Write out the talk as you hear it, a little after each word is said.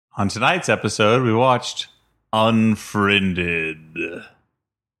On tonight's episode, we watched Unfriended.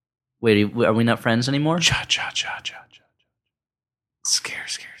 Wait, are we not friends anymore? Cha. Scare.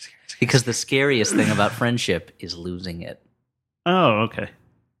 Because the scariest thing about friendship is losing it. Oh, okay.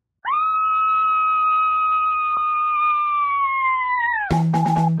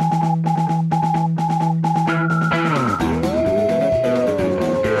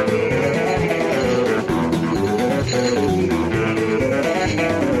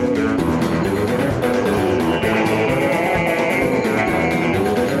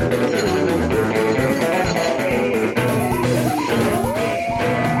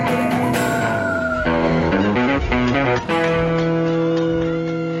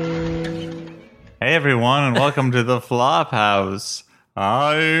 Hey everyone, and welcome to the Flophouse.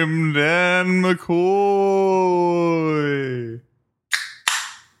 I'm Dan McCoy.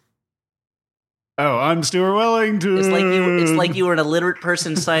 Oh, I'm Stuart Wellington. It's like you were an illiterate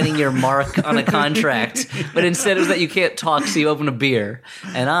person signing your mark on a contract, but instead it was that you can't talk, so you open a beer.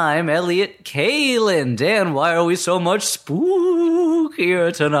 And I'm Elliott Kalin. Dan, why are we so much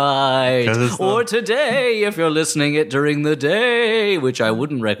spookier tonight? Or today, if you're listening it during the day, which I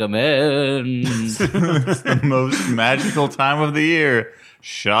wouldn't recommend. It's the most magical time of the year.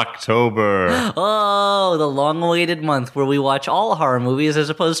 SHOCKTOBER. Oh, the long-awaited month where we watch all horror movies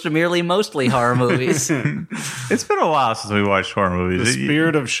as opposed to merely mostly horror movies. It's been a while since we watched horror movies. The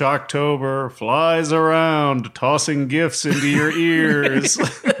spirit of SHOCKTOBER flies around, tossing gifts into your ears.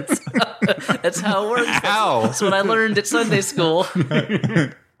 That's how it works. Ow. That's what I learned at Sunday school.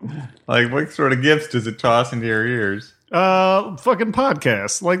 Like, what sort of gifts does it toss into your ears? Fucking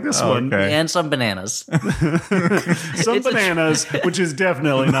podcasts like this one. Okay. And some bananas. Some bananas, which is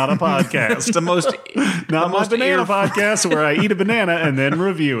definitely not a podcast. It's the most... Not my banana podcast where I eat a banana and then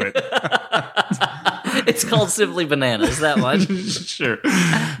review it. It's called Simply Bananas, that much. Sure.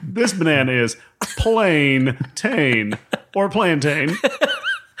 This banana is plain-tane or plantain.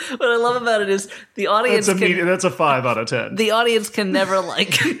 What I love about it is the audience That's a 5 out of 10. the audience can never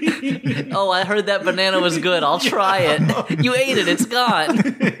like, oh, I heard that banana was good, I'll try it. You ate it, it's gone.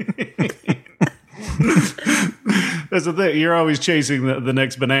 That's the thing. You're always chasing the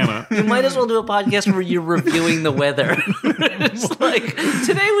next banana. You might as well do a podcast where you're reviewing the weather. It's like,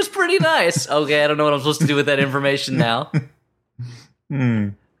 today was pretty nice. Okay, I don't know what I'm supposed to do with that information now.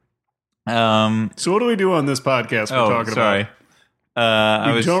 So what do we do on this podcast we're talking about?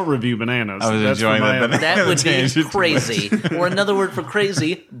 We don't review bananas. I was enjoying that banana. That would be crazy. Or another word for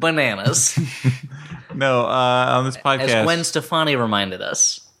crazy, bananas. No, on this podcast... As Gwen Stefani reminded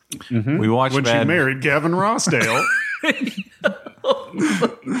us. We watched when she married Gavin Rossdale.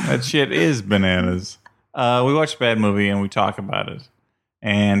 That shit is bananas. We watched a bad movie and we talk about it.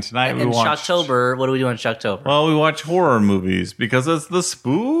 And tonight we watched... SHOCKTOBER, what do we do on SHOCKTOBER? Well, we watch horror movies because it's the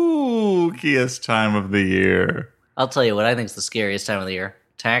spookiest time of the year. I'll tell you what I think is the scariest time of the year.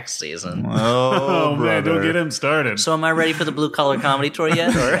 Tax season. Oh, man, don't get him started. So am I ready for the blue collar comedy tour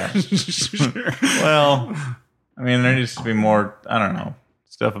yet? Sure. Well, I mean, there needs to be more, I don't know,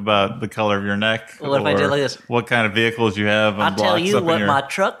 stuff about the color of your neck. What if I did like this? What kind of vehicles you have. I'll tell you what my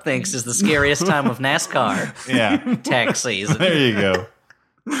truck thinks is the scariest time of NASCAR. Yeah. Tax season. There you go.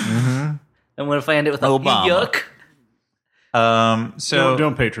 Mm-hmm. And what if I end it with Obama. yuck? So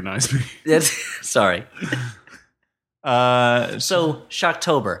don't patronize me. Sorry. So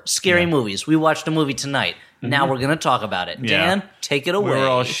SHOCKTOBER, scary movies. We watched a movie tonight. Now we're going to talk about it. Yeah. Dan, take it away. We're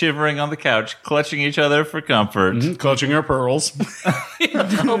all shivering on the couch, clutching each other for comfort. Clutching our pearls.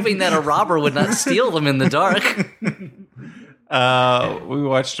 Hoping that a robber would not steal them in the dark. We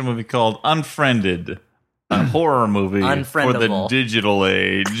watched a movie called Unfriended, a horror movie for the digital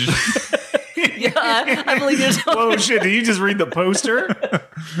age. Yeah, I believe you're talking. Oh shit! Did you just read the poster?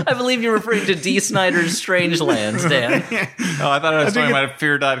 I believe you're referring to D. Snyder's Strangelands, Dan. Oh, I thought I was talking about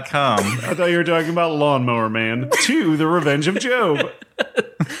fear.com. I thought you were talking about Lawnmower Man 2: The Revenge of Job.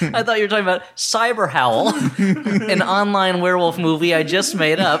 I thought you were talking about Cyber Howl, an online werewolf movie I just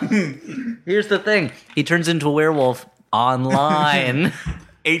made up. Here's the thing: he turns into a werewolf online.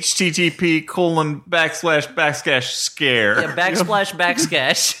 http://scare. Yeah, backslash.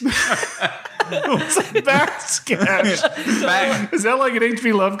 Backslash. Is that like an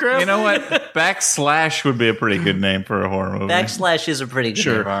H.P. Lovecraft? You know what? Backslash would be a pretty good name for a horror movie. Backslash is a pretty good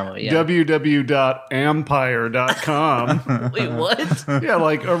name for a horror movie. Yeah. www.ampire.com. Wait, what? Yeah,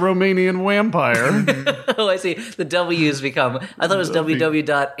 like a Romanian vampire. Oh, I see. The W's become. I thought it was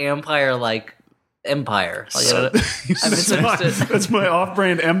www.ampire, like Empire. That's my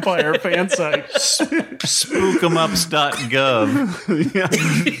off-brand Empire fan site.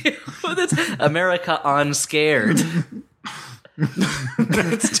 Spookemups.gov. That's America on Scared.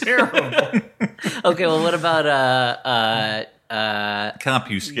 That's terrible. Okay, well, what about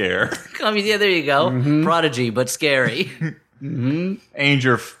CompuScare. yeah, there you go. Prodigy, but scary.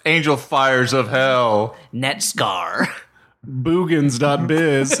 Angel Fires of Hell. NetScar.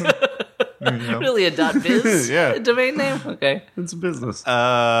 Boogans.biz. Really a .biz Yeah. domain name? Okay. It's a business.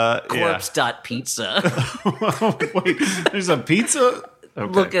 Corpse.pizza. Wait, there's a pizza?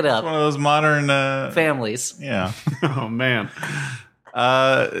 Okay. Look it up. One of those modern Families. Yeah. Oh, man.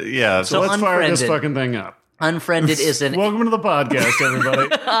 Yeah. So let's fire this Unfriended. fucking thing up. Unfriended is an... Welcome to the podcast, everybody.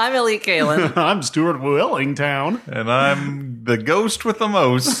 I'm Elliott Kalin. I'm Stuart Willingtown. And I'm the ghost with the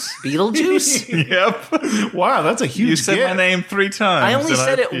most. Beetlejuice? Yep. Wow, that's a huge You said get. my name 3 times. I only and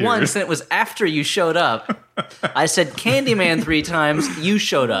said it appeared. once, and it was after you showed up. I said Candyman 3 times. You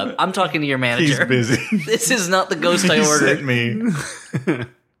showed up. I'm talking to your manager. He's busy. This is not the ghost I He ordered. sent me.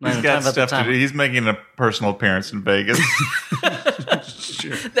 He's got stuff to do. He's making a personal appearance in Vegas.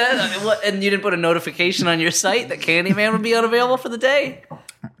 And you didn't put a notification on your site that Candyman would be unavailable for the day?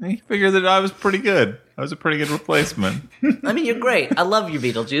 He figured that I was pretty good. I was a pretty good replacement. I mean, you're great. I love you,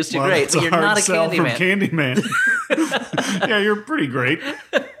 Beetlejuice. You're Well, great, that's but you're hard not a sell from Candyman. Candyman. Yeah, you're pretty great.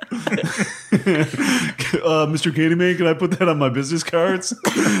 Mr. Candyman, can I put that on my business cards?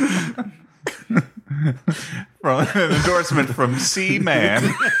 From an endorsement from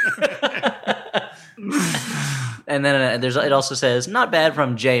C-Man. And then it also says, not bad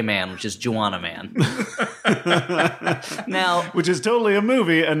from J-Man, which is Juana Man. Now, Which is totally a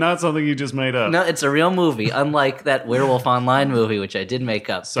movie and not something you just made up. no, it's a real movie, unlike that Werewolf Online movie, which I did make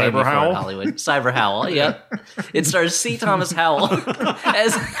up. Pay me for it, Cyber Howl? Hollywood. Cyber Howl, yep. It stars C. Thomas Howell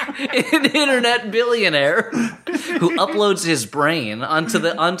as an internet billionaire who uploads his brain onto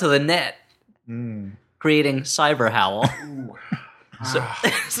the net, creating Cyber Howl.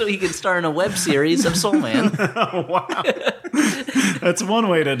 So he can star in a web series of Soul Man Wow. That's one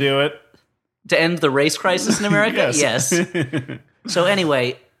way to do it. to end the race crisis in America. Yes. Yes. So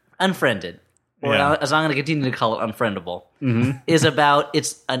anyway, Unfriended, or Yeah. as I'm going to continue to call it, Unfriendable, is about,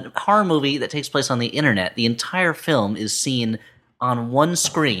 it's a horror movie that takes place on the internet. The entire film is seen on one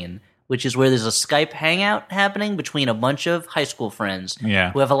screen, which is where there's a Skype hangout happening between a bunch of high school friends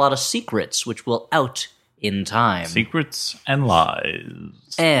Yeah. who have a lot of secrets, which will out in time. Secrets and lies.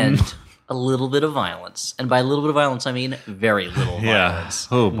 And a little bit of violence. And by a little bit of violence, I mean very little violence.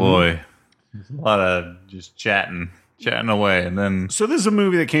 Oh, boy. There's a lot of just chatting away. And then... So this is a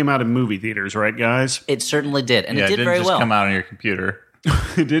movie that came out in movie theaters, right, guys? It certainly did. And Yeah, it did didn't very just well. come out on your computer.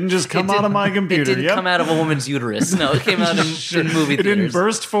 It didn't just come out of my computer. It didn't Yep. come out of a woman's uterus. No, it came out in movie It didn't theaters.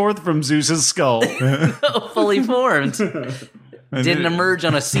 burst forth from Zeus's skull. Fully formed. Didn't emerge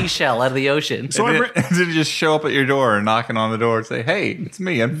on a seashell out of the ocean. So Did it just show up at your door and knocking on the door and say, hey, it's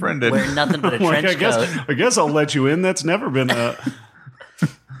me, Unfriended. Wearing nothing but a trench coat. I guess I'll let you in. That's never been a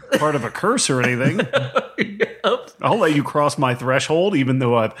part of a curse or anything. I'll let you cross my threshold, even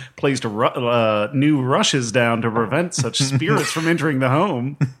though I've placed new rushes down to prevent such spirits from entering the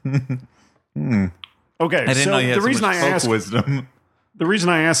home. Okay, I didn't know you had the so reason much I folk asked, wisdom. the reason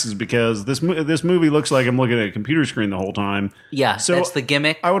I asked is because this movie looks like I'm looking at a computer screen the whole time. Yeah, So that's the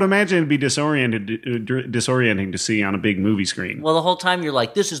gimmick. I would imagine it'd be disorienting to see on a big movie screen. Well, the whole time you're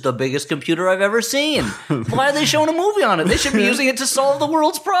like, this is the biggest computer I've ever seen. Why are they showing a movie on it? They should be using it to solve the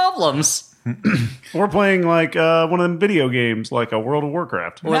world's problems. Or playing like one of them video games, like a World of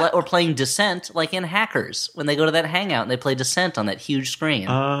Warcraft. Or playing Descent, like in Hackers, when they go to that hangout and they play Descent on that huge screen.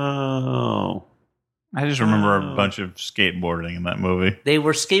 Oh. I just remember a bunch of skateboarding in that movie. They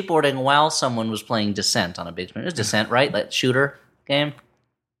were skateboarding while someone was playing Descent on a big screen. It was Descent, right? That shooter game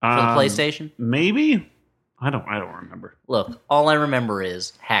for the PlayStation? Maybe? I don't remember. Look, all I remember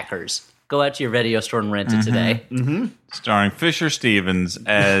is Hackers. Go out to your video store and rent it today. Starring Fisher Stevens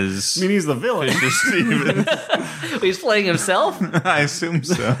as... I mean, he's the villain. Fisher Stevens. He's playing himself? I assume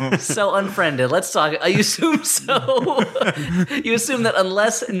so. So Unfriended. Let's talk. You assume so. You assume that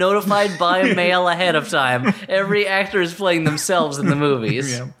unless notified by mail ahead of time, every actor is playing themselves in the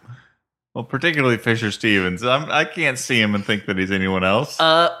movies. Yeah. Well, particularly Fisher Stevens. I can't see him and think that he's anyone else.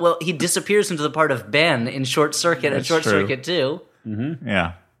 Well, he disappears into the part of Ben in Short Circuit and That's Short true. Circuit 2.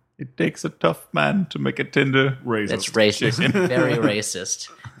 Yeah. It takes a tough man to make a tender Racist. That's racist. Very racist.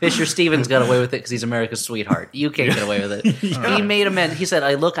 Fisher Stevens got away with it because he's America's sweetheart. You can't get away with it. He made amends. He said,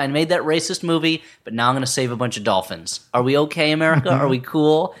 I made that racist movie, but now I'm going to save a bunch of dolphins. Are we okay, America? Are we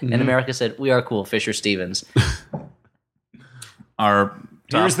cool? And America said, we are cool, Fisher Stevens. Our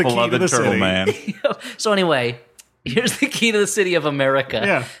Here's the key to beloved the turtle city. man. So anyway, here's the key to the city of America.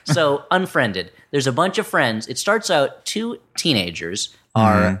 Yeah. So Unfriended. There's a bunch of friends. It starts out 2 teenagers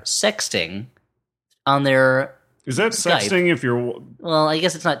are sexting on their Is that Skype. sexting if you're... Well, I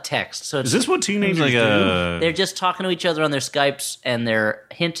guess it's not text. So it's, Is this what teenagers do? they're just talking to each other on their Skypes, and they're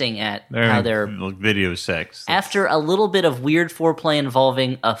hinting at how they're... like video sex. After a little bit of weird foreplay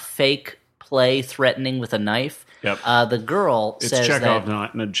involving a fake play threatening with a knife, Yep. the girl It's says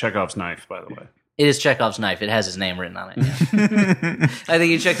Chekhov's knife, by the way. It is Chekhov's knife. It has his name written on it. Yeah. I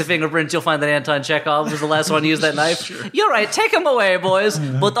think you check the fingerprints, you'll find that Anton Chekhov was the last one to use that knife. Sure. You're right. Take him away, boys.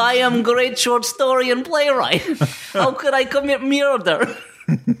 But I am great short story and playwright. How could I commit murder?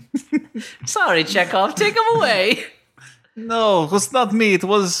 Sorry, Chekhov. Take him away. No, it was not me. It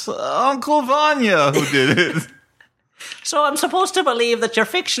was Uncle Vanya who did it. So I'm supposed to believe that your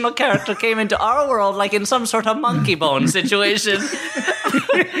fictional character came into our world like in some sort of monkey bone situation. Fool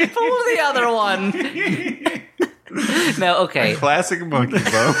the other one. No, okay. Classic monkey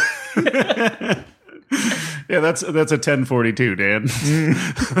bone. Yeah, that's a 1042, Dan.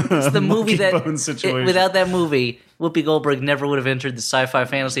 It's the movie bone situation. without that movie, Whoopi Goldberg never would have entered the sci-fi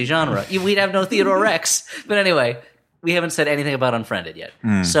fantasy genre. We'd have no Theodore Rex. But anyway, we haven't said anything about Unfriended yet.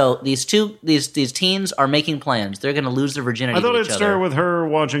 So these teens are making plans. They're going to lose their virginity I thought to it each other. started with her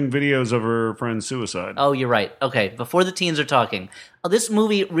watching videos of her friend's suicide. Oh, you're right. Okay, before the teens are talking. This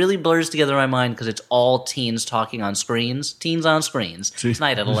movie really blurs together in my mind because it's all teens talking on screens. Teens on screens. It's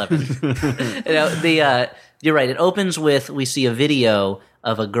night at 11. You're right. It opens with, we see a video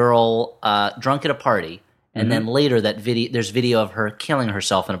of a girl drunk at a party. And then later there's video of her killing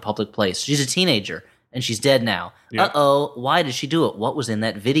herself in a public place. She's a teenager. And she's dead now. Yep. Uh-oh, why did she do it? What was in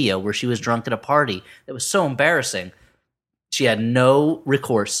that video where she was drunk at a party? That was so embarrassing. She had no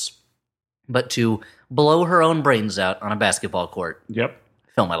recourse but to blow her own brains out on a basketball court. Yep.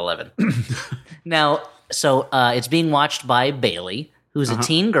 Film at 11. Now, so it's being watched by Bailey, who's a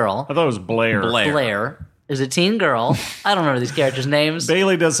teen girl. I thought it was Blair. Blair is a teen girl. I don't remember these characters' names.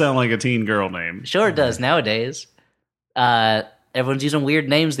 Bailey does sound like a teen girl name. Sure it does nowadays. Everyone's using weird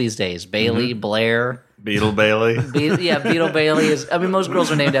names these days. Bailey, Blair. Beetle Bailey. Beetle Bailey is... I mean, most girls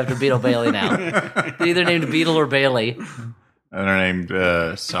are named after Beetle Bailey now. They're either named Beetle or Bailey. And they're named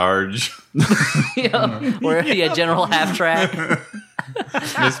Sarge. Or General Half Track.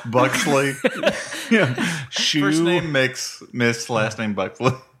 Miss Buxley. Shoe. First name Miss, last name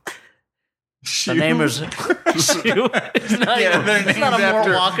Buxley. The name is Shoe. It's not a Mort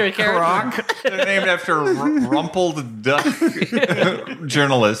Walker character. They're named after rumpled duck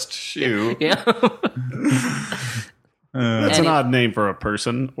journalist Shoe. Yeah. That's an odd name for a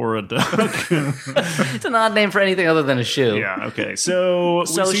person or a duck. It's an odd name for anything other than a shoe. Yeah, okay. So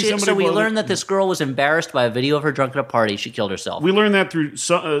we learned that this girl was embarrassed by a video of her drunk at a party. She killed herself. We learned that through...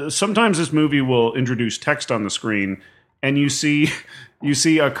 sometimes this movie will introduce text on the screen, and you see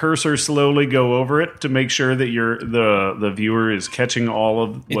a cursor slowly go over it to make sure that the viewer is catching all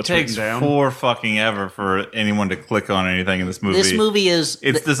of what's written down. It takes for fucking ever for anyone to click on anything in this movie. This movie is...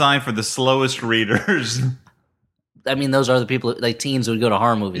 It's designed for the slowest readers. I mean, those are the people, like teens who would go to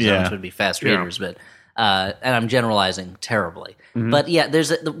horror movies, those would be fast readers, but and I'm generalizing terribly. But yeah,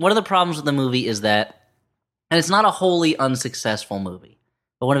 one of the problems with the movie is that, and it's not a wholly unsuccessful movie,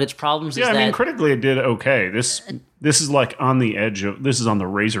 but one of its problems is that... Yeah, I mean, critically it did okay. This is like on the edge of... This is on the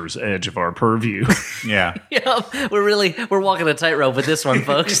razor's edge of our purview. Yeah, we're walking a tightrope with this one,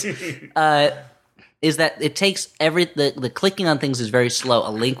 folks. Is that it takes the clicking on things is very slow. A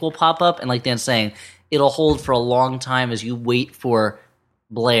link will pop up, and like Dan's saying, it'll hold for a long time as you wait for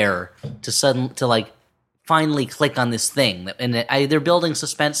Blair to finally click on this thing. And they're building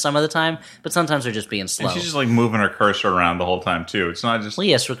suspense some of the time, but sometimes they're just being slow. And she's just like moving her cursor around the whole time too. It's not just... Well,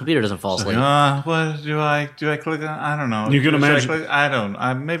 yes, her computer doesn't fall asleep. What do I click on? I don't know. You can imagine... I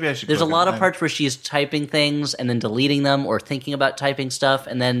don't. Maybe I should. There's a lot of parts where she's typing things and then deleting them, or thinking about typing stuff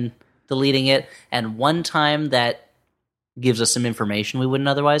and then deleting it. And one time that gives us some information we wouldn't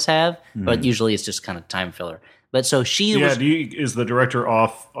otherwise have, but usually it's just kind of time filler. But so she was... is the director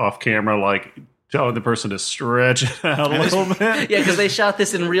off camera, like, telling the person to stretch it out a little bit? Yeah, because they shot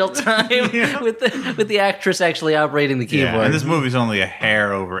this in real time with the actress actually operating the keyboard. Yeah, and this movie's only a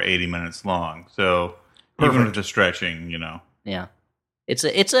hair over 80 minutes long, so even with the stretching, Yeah. It's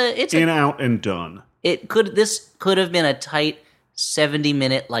in, out, and done. This could have been a tight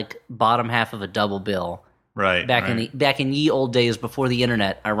 70-minute, like, bottom half of a double bill. Right. Back in ye old days before the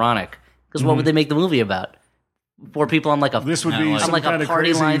internet. Ironic, because what would they make the movie about? Four people on like a this would be some like kind a of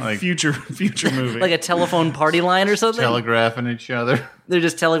party crazy line, future movie, like a telephone party line or something. Telegraphing each other. They're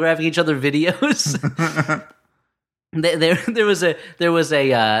just telegraphing each other videos.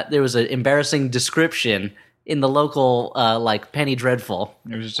 there was an embarrassing description in the local, like, Penny Dreadful.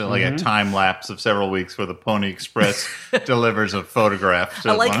 It was just like a time lapse of several weeks where the Pony Express delivers a photograph.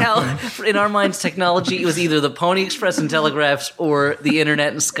 I like how, in our minds, technology was either the Pony Express and telegraphs or the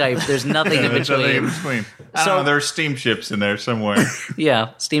internet and Skype. There's nothing in There's between. nothing in between. I don't know, there's steamships in there somewhere.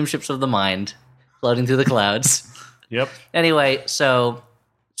 Yeah, steamships of the mind floating through the clouds. Yep. Anyway, so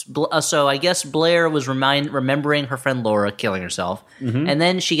I guess Blair was remembering her friend Laura killing herself, and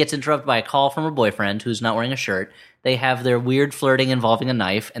then she gets interrupted by a call from her boyfriend who's not wearing a shirt. They have their weird flirting involving a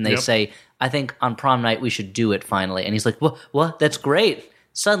knife, and they say, I think on prom night we should do it finally. And he's like, what? That's great.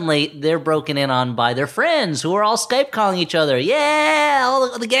 Suddenly, they're broken in on by their friends who are all Skype calling each other. Yeah,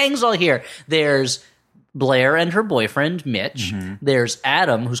 all the gang's all here. There's Blair and her boyfriend, Mitch. There's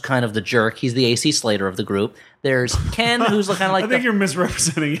Adam, who's kind of the jerk. He's the AC Slater of the group. There's Ken, who's kind of like I think you're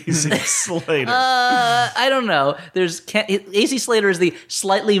misrepresenting AC Slater. I don't know. There's Ken. AC Slater is the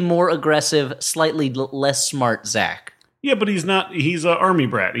slightly more aggressive, slightly less smart Zach. Yeah, but he's not. He's an army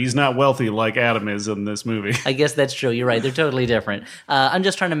brat. He's not wealthy like Adam is in this movie. I guess that's true. You're right. They're totally different. I'm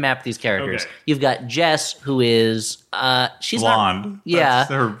just trying to map these characters. Okay. You've got Jess, who is she's Blonde. Not, yeah,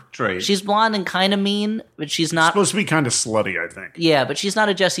 That's her trait. she's blonde and kind of mean, but she's not. Supposed to be kind of slutty, I think. Yeah, but she's not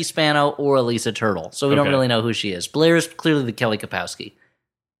a Jessie Spano or a Lisa Turtle, so we don't Okay. really know who she is. Blair's clearly the Kelly Kapowski.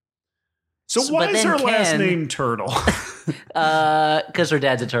 So why but is then her last Ken- name Turtle? Because her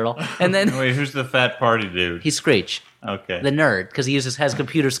dad's a turtle, and then Wait, who's the fat party dude? he's Screech, Okay. the nerd, because he has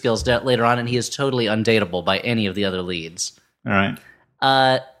computer skills later on, and he is totally undateable by any of the other leads. All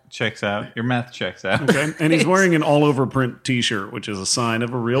right. Checks out. Your math checks out. Okay. And he's wearing an all-over print T-shirt, which is a sign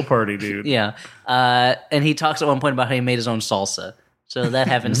of a real party dude. Yeah, and he talks at one point about how he made his own salsa, so that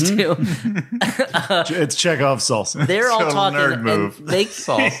happens too. It's Chekhov's salsa. They're all Total talking, nerd and move. they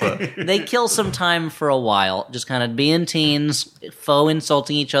Salsa. they kill some time for a while, just kind of being teens, faux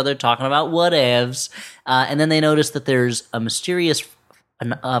insulting each other, talking about whatevs, and then they notice that there's a mysterious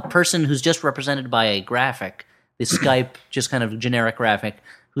person who's just represented by a graphic, the Skype, just kind of generic graphic,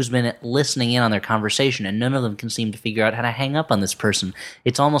 who's been listening in on their conversation, and none of them can seem to figure out how to hang up on this person.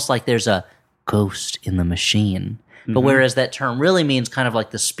 It's almost like there's a ghost in the machine. But whereas that term really means kind of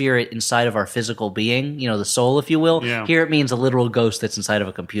like the spirit inside of our physical being, the soul, if you will, Yeah. here it means a literal ghost that's inside of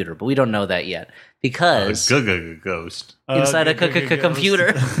a computer. But we don't know that yet because Ghost. inside a ghost.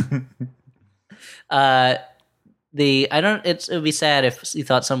 computer. It would be sad if you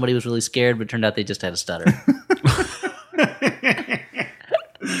thought somebody was really scared, but it turned out they just had a stutter.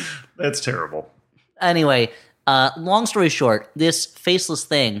 That's terrible. Anyway, long story short, this faceless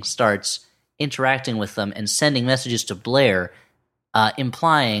thing starts interacting with them and sending messages to Blair,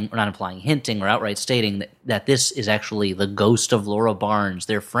 hinting or outright stating that this is actually the ghost of Laura Barnes,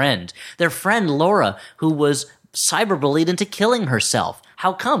 their friend. Their friend Laura, who was cyberbullied into killing herself.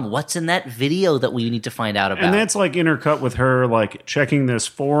 How come? What's in that video that we need to find out about? And that's like intercut with her like checking this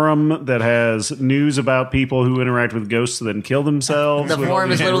forum that has news about people who interact with ghosts and then kill themselves. The with all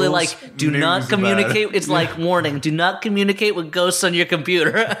forum is these literally rules. like, do News not about communicate. it. It's like, warning, do not communicate with ghosts on your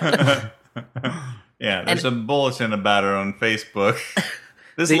computer. Yeah, there's a bulletin about her on Facebook.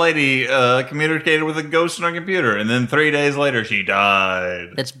 This lady communicated with a ghost on her computer, and then 3 days later, she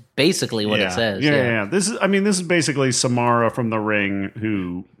died. That's basically what Yeah. it says. Yeah. This is basically Samara from The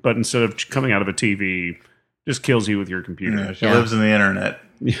Ring, but instead of coming out of a TV, just kills you with your computer. Yeah, she Yeah. lives in the internet.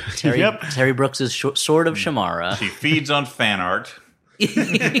 Yep. Terry Brooks' Sword of Shamara. She feeds on fan art.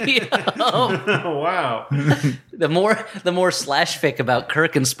 Oh wow. The more slash fic about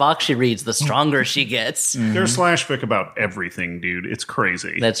Kirk and Spock she reads, the stronger she gets. There's slash fic about everything, dude. It's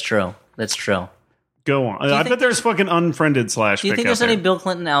crazy. That's true. That's true. Go on. I think- bet there's fucking unfriended slash Do you fic think out there's there. any Bill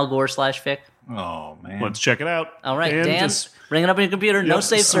Clinton, Al Gore slash fic? Oh, man. Let's check it out. All right, Dan, just- bring it up on your computer. No Yep,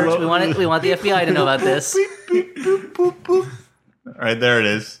 safe search. slow- We want it. We want the FBI to know about this. All right, there it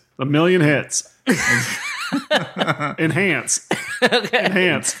is. A million hits. Enhance.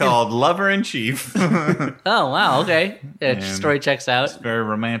 Enhance. It's called Lover in Chief. Oh wow. Okay. Yeah, And- story checks out. Very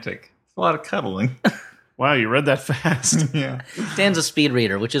romantic. A lot of cuddling. Wow, you read that fast. Yeah. Dan's a speed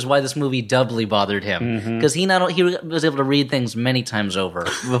reader, which is why this movie doubly bothered him because he was able to read things many times over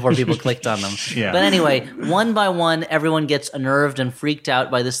before people clicked on them. Yeah. But anyway, one by one, everyone gets unnerved and freaked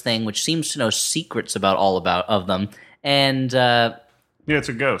out by this thing, which seems to know secrets of them. And Yeah, it's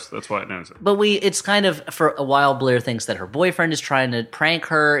a ghost. That's why it knows it. but it's kind of for a while. Blair thinks that her boyfriend is trying to prank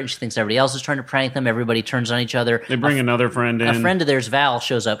her, and she thinks everybody else is trying to prank them. Everybody turns on each other. They bring another friend in. A friend of theirs, Val,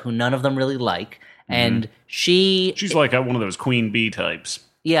 shows up, who none of them really like, and She's like one of those queen bee types.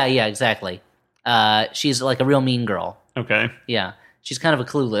 yeah, exactly. She's like a real mean girl. Okay. Yeah, she's kind of a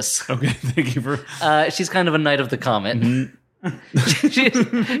clueless. Okay, thank you for... She's kind of a Knight of the Comet.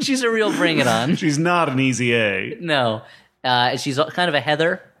 She's a real bring it on. She's not an easy A. No. She's kind of a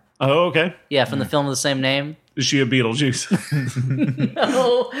Heather. Oh, okay. Yeah, from the film of the same name. Is she a Beetlejuice?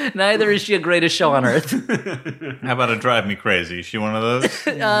 No, neither is she a greatest show on earth. How about a Drive Me Crazy? Is she one of those?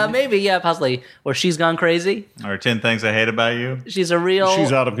 Maybe, yeah, possibly. Or She's Gone Crazy. Or 10 Things I Hate About You? She's a real...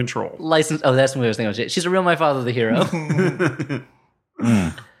 She's out of control. License. Oh, that's the movie I was thinking of. She's a real My Father the Hero.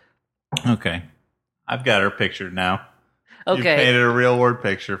 Okay. I've got her pictured now. Okay. You painted a real word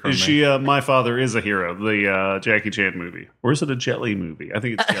picture for me. Is she My Father is a Hero, the Jackie Chan movie? Or is it a Jet Li movie? I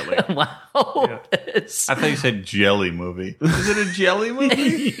think it's Jet Li. Wow. I thought you said jelly movie. Is it a jelly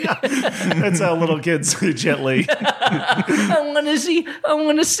movie? Yeah. That's how little kids say Jet Li. I want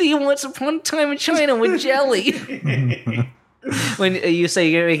to see Once Upon a Time in China with jelly. When you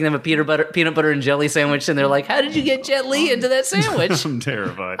say you're making them a peanut butter and jelly sandwich, and they're like, "How did you get Jet Li into that sandwich?" I'm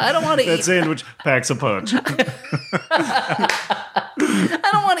terrified. I don't want to eat that sandwich. Packs a punch. I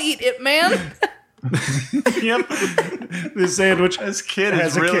don't want to eat it, man. Yep. This sandwich This kid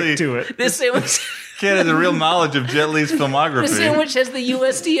has a kick to it. This sandwich. Kid has a real knowledge of Jet Li's filmography. The sandwich has the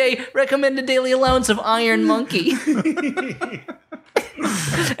USDA recommended daily allowance of iron monkey.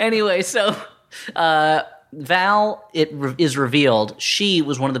 Anyway, so Val, is revealed, she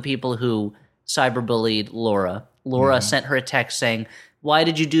was one of the people who cyberbullied Laura. Laura sent her a text saying, "Why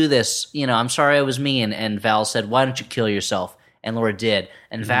did you do this? I'm sorry I was mean." And Val said, "Why don't you kill yourself?" And Laura did.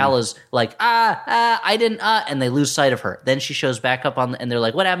 And Val is like, I didn't, and they lose sight of her. Then she shows back up and they're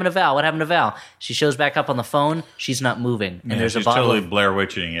like, "What happened to Val? What happened to Val?" She shows back up on the phone. She's not moving. And there's she's a bottle totally Blair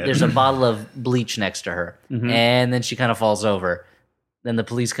Witching it. There's a bottle of bleach next to her. And then she kind of falls over. Then the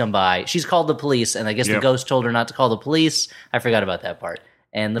police come by. She's called the police, and I guess the ghost told her not to call the police. I forgot about that part.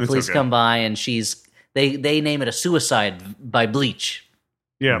 And the police come by, and they name it a suicide by bleach.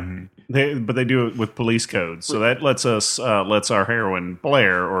 Yeah, but they do it with police codes, so that lets our heroine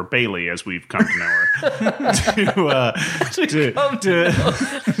Blair, or Bailey as we've come to know her,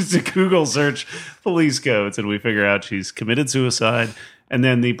 to Google search police codes, and we figure out she's committed suicide, and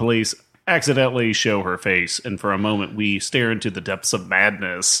then the police accidentally show her face, and for a moment we stare into the depths of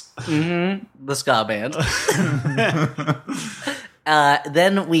madness. The ska band.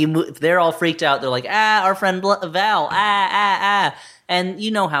 Then we move, they're all freaked out. They're like, our friend Val, And you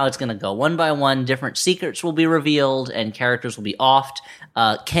know how it's going to go. One by one, different secrets will be revealed and characters will be offed.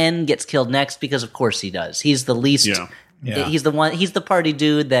 Ken gets killed next because of course he does. He's the least, he's the party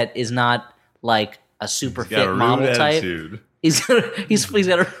dude that is not like a super fit model type. He's got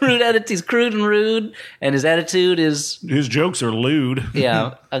a rude attitude. He's crude and rude, and his attitude is... His jokes are lewd.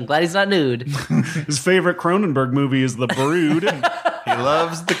 Yeah, I'm glad he's not nude. His favorite Cronenberg movie is The Brood. He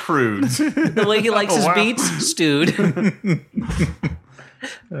loves the crudes. The way he likes his beats, stewed.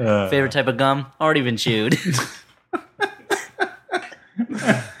 Favorite type of gum? Already been chewed.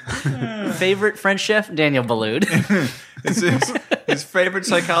 Favorite French chef? Daniel Boulud. His favorite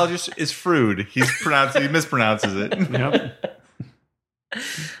psychologist is Freud. He mispronounces it. Yep.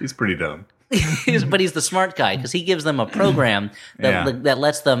 He's pretty dumb. But he's the smart guy because he gives them a program that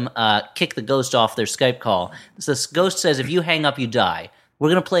lets them kick the ghost off their Skype call. So this ghost says, if you hang up, you die. We're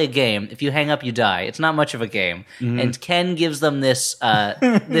going to play a game. If you hang up, you die. It's not much of a game. And Ken gives them this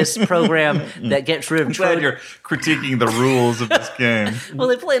this program that gets rid of... I'm glad you're critiquing the rules of this game. Well,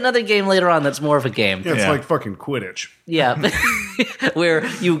 they play another game later on that's more of a game. Yeah, it's like fucking Quidditch. Yeah, where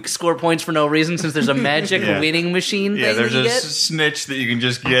you score points for no reason since there's a magic winning machine thing there's that you a get. snitch that you can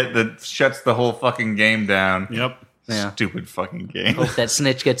just get that shuts the whole fucking game down. Yep. Yeah. Stupid fucking game. Hope that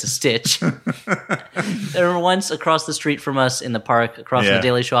snitch gets a stitch. There were once across the street from us in the park, across from the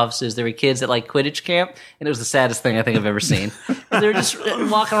Daily Show offices, there were kids at like Quidditch camp, and it was the saddest thing I think I've ever seen. They were just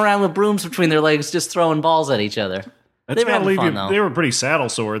walking around with brooms between their legs, just throwing balls at each other. They were having fun, though. They were pretty saddle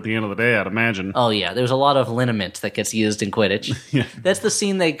sore at the end of the day, I'd imagine. Oh yeah, there was a lot of liniment that gets used in Quidditch. That's the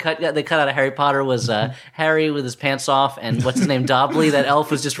scene they cut out of Harry Potter was Harry with his pants off and what's his name, Dobley, that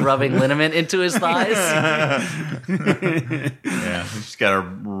elf was just rubbing liniment into his thighs. He's got a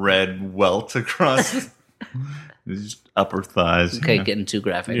red welt across his upper thighs. Okay, getting too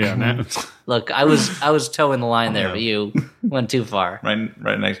graphic. Yeah. Look, I was towing the line there, but you went too far.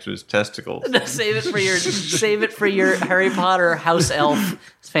 Right next to his testicles. Save it for your Harry Potter house elf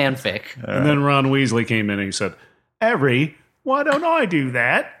fanfic. And then Ron Weasley came in and he said, "Harry, why don't I do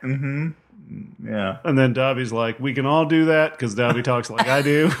that?" Yeah. And then Dobby's like, "We can all do that," because Dobby talks like I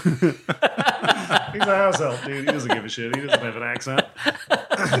do. He's a house elf, dude. He doesn't give a shit. He doesn't have an accent.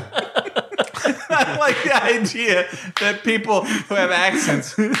 I like the idea that people who have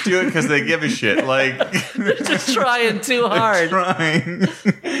accents do it because they give a shit. Like, they're just trying too hard.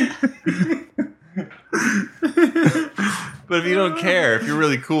 But if you don't care, if you're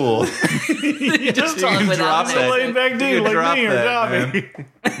really cool, You just talk can without drop an that. A laid back You dude can like drop me or that, Dobby.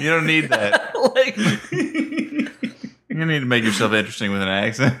 man. You don't need that. like, You need to make yourself interesting with an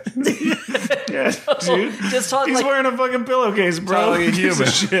accent. Yeah, dude. just talk He's like wearing a fucking pillowcase, bro. Talk like a Piece of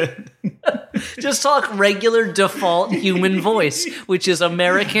human. shit. just talk regular default human voice, which is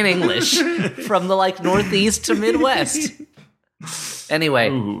American English from the like Northeast to Midwest. Anyway,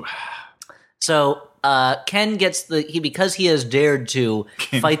 Ooh. so Ken gets because he has dared to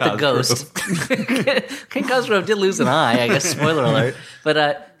fight the ghost. Ken Cosgrove did lose an eye, I guess. Spoiler alert.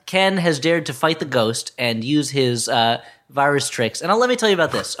 But Ken has dared to fight the ghost and use his virus tricks. And let me tell you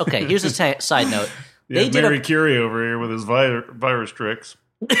about this. Okay, here's a side note. Yeah, Mary Curie over here with his virus tricks.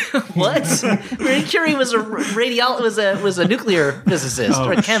 What? Mary Curie was was a nuclear physicist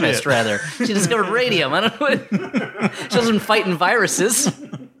or a chemist, shit. rather. She discovered radium. I don't know. She wasn't fighting viruses.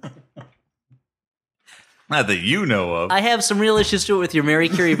 Not that you know of. I have some real issues to it with your Mary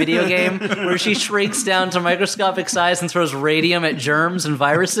Curie video game, where she shrinks down to microscopic size and throws radium at germs and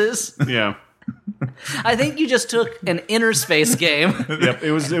viruses. Yeah. I think you just took an inner space game. Yep.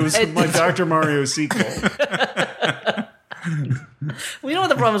 It was my Dr. Mario sequel. We know what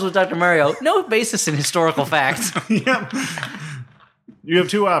the problem is with Dr. Mario. No basis in historical fact. Yep. You have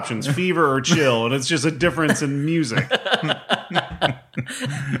two options, fever or chill, and it's just a difference in music.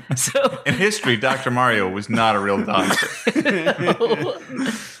 So In history, Dr. Mario was not a real doctor.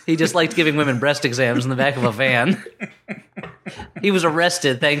 he just liked giving women breast exams in the back of a van. He was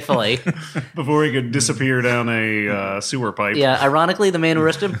arrested, thankfully. Before he could disappear down a sewer pipe. Yeah, ironically, the man who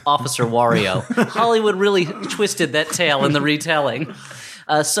arrested him, Officer Wario. Hollywood really twisted that tale in the retelling.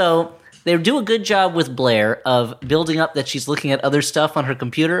 So they do a good job with Blair of building up that she's looking at other stuff on her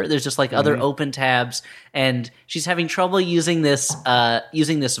computer. There's just like other open tabs, and she's having trouble using this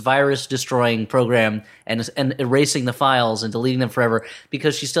virus destroying program and erasing the files and deleting them forever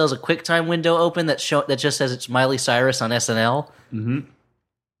because she still has a QuickTime window open that just says it's Miley Cyrus on SNL. Mm-hmm.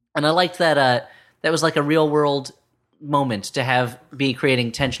 And I liked that. That was like a real world moment to be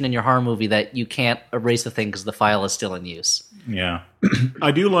creating tension in your horror movie that you can't erase the thing because the file is still in use. Yeah.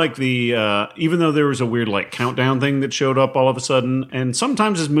 I do like the, even though there was a weird like countdown thing that showed up all of a sudden, and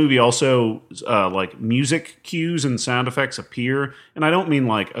sometimes this movie also like music cues and sound effects appear, and I don't mean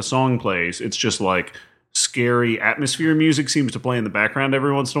like a song plays, it's just like scary atmosphere music seems to play in the background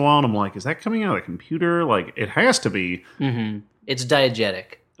every once in a while, and I'm like, is that coming out of the computer? Like, it has to be. Mm-hmm. It's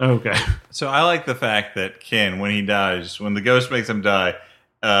diegetic. Okay. So I like the fact that Ken, when he dies, when the ghost makes him die,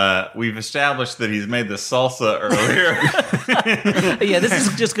 we've established that he's made the salsa earlier. Yeah, this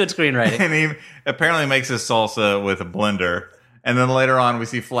is just good screenwriting. And he apparently makes his salsa with a blender. And then later on, we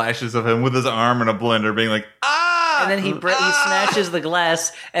see flashes of him with his arm in a blender being like, ah! And then he smashes the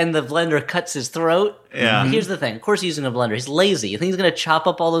glass, and the blender cuts his throat. Yeah. Here's the thing. Of course, he's using a blender. He's lazy. You think he's going to chop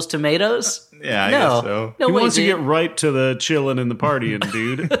up all those tomatoes? Yeah, I No. guess so. No He way, wants to dude. get right to the chillin' and the partying,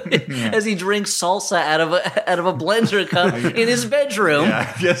 dude. As he drinks salsa out of a blender cup in his bedroom.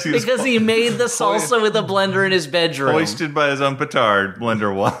 Yeah, I guess he was Because he made the salsa with a blender in his bedroom. hoisted by his own petard,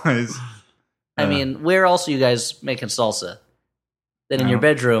 blender-wise. I mean, where else are you guys making salsa? Than in your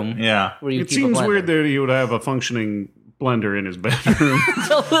bedroom. Yeah. Where you It keep seems a blender. weird that he would have a functioning blender in his bedroom.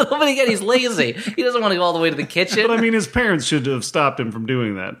 But again, he's lazy. He doesn't want to go all the way to the kitchen. But I mean, his parents should have stopped him from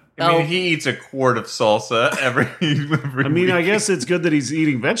doing that. I mean, he eats a quart of salsa every I mean, week. I guess it's good that he's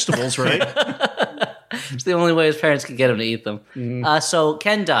eating vegetables, right? It's the only way his parents can get him to eat them. So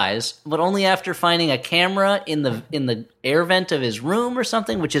Ken dies, but only after finding a camera in the air vent of his room or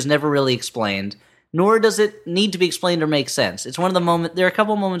something, which is never really explained. Nor does it need to be explained or make sense. It's one of the moments. There are a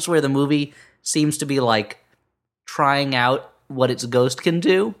couple moments where the movie seems to be like trying out what its ghost can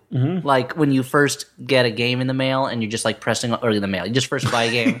do. Mm-hmm. Like when you first get a game in the mail and you're just like pressing, or in the mail, you just first buy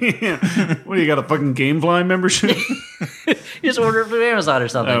a game. Yeah. What, you got a fucking Gamefly membership? You just order it from Amazon or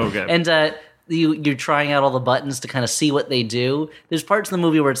something. Oh, okay. And you're trying out all the buttons to kind of see what they do. There's parts in the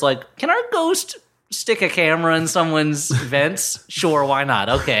movie where it's like, can our ghost stick a camera in someone's vents? Sure, why not?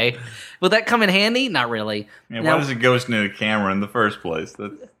 Okay. Will that come in handy? Not really. Yeah, Now, why does a ghost need a camera in the first place?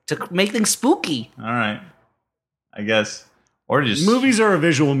 That's, to make things spooky. all right. I guess. Or just... Movies are a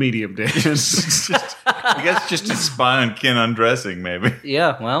visual medium, Dan. I guess just to spy on Ken undressing, maybe.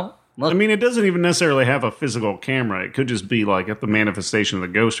 Yeah, well, look, I mean, it doesn't even necessarily have a physical camera. It could just be like at the manifestation of the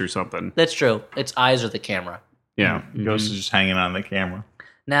ghost or something. that's true. Its eyes are the camera. Yeah. Ghost is just hanging on the camera.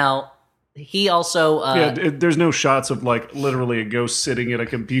 Now, he also there's no shots of like literally a ghost sitting at a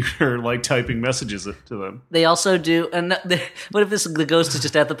computer like typing messages to them. They also do. And what if the ghost is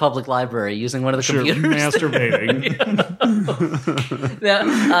just at the public library using one of the computers, masturbating? Now,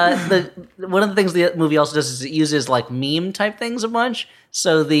 one of the things the movie also does is it uses like meme type things a bunch.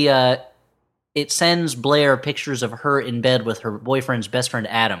 So it sends Blair pictures of her in bed with her boyfriend's best friend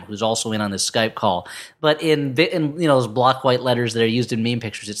Adam, who's also in on this Skype call. But in those block white letters that are used in meme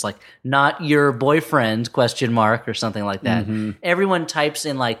pictures, it's like "not your boyfriend?" or something like that. Mm-hmm. Everyone types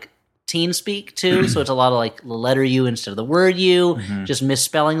in like teen speak too, so it's a lot of like the letter U instead of the word U, just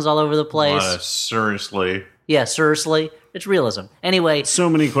misspellings all over the place. Seriously. Yeah, seriously. It's realism. Anyway, so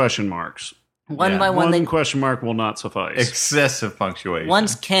many question marks. One by one, one question mark will not suffice. Excessive punctuation.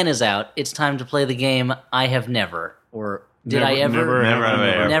 Once Ken is out, it's time to play the game I Have Never, or Did I Ever?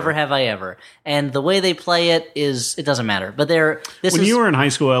 Never have I ever. And the way they play it doesn't matter. But when you were in high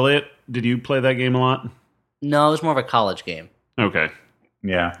school, Elliott, did you play that game a lot? No, it was more of a college game. Okay.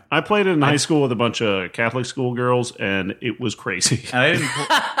 Yeah. I played it in high school with a bunch of Catholic school girls, and it was crazy. I didn't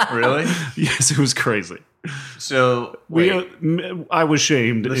really? Yes, it was crazy. So I was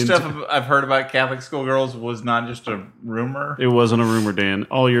shamed. The stuff I've heard about Catholic schoolgirls was not just a rumor. It wasn't a rumor, Dan.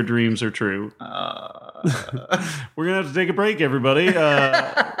 All your dreams are true. We're gonna have to take a break, everybody.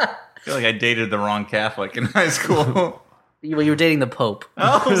 I feel like I dated the wrong Catholic in high school. Well, you were dating the Pope.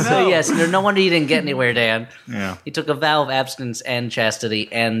 Oh, no. So yes, no wonder you didn't get anywhere, Dan. Yeah, he took a vow of abstinence and chastity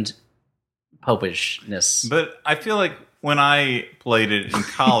and popishness. But I feel like when I played it in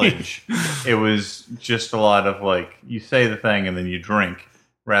college, it was just a lot of like, you say the thing and then you drink.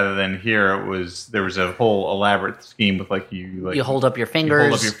 Rather than here, there was a whole elaborate scheme with you hold up your fingers. You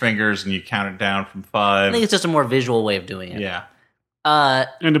hold up your fingers and you count it down from 5. I think it's just a more visual way of doing it. Yeah.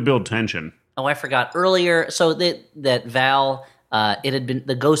 And to build tension. Oh, I forgot earlier. So that Val,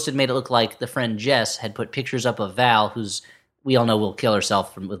 the ghost had made it look like the friend Jess had put pictures up of Val, who's we all know will kill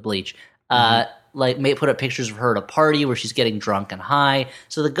herself with bleach. Put up pictures of her at a party where she's getting drunk and high.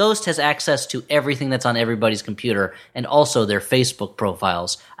 So the ghost has access to everything that's on everybody's computer and also their Facebook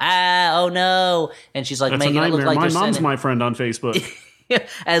profiles. Oh no! And she's like, making it look like my mom's my friend on Facebook.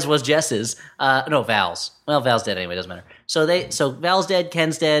 As was Jess's. No, Val's. Well, Val's dead anyway, doesn't matter. So Val's dead,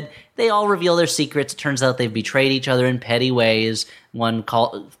 Ken's dead. They all reveal their secrets. It turns out they've betrayed each other in petty ways. One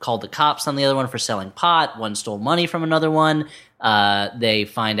called the cops on the other one for selling pot. One stole money from another one. They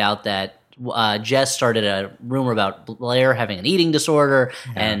find out that Jess started a rumor about Blair having an eating disorder,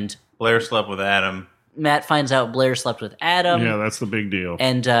 and Blair slept with Adam. Matt finds out Blair slept with Adam. Yeah, that's the big deal.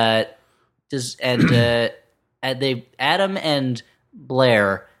 And Adam and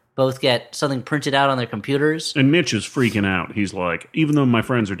Blair both get something printed out on their computers. And Mitch is freaking out. He's like, even though my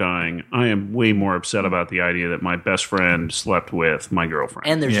friends are dying, I am way more upset about the idea that my best friend slept with my girlfriend.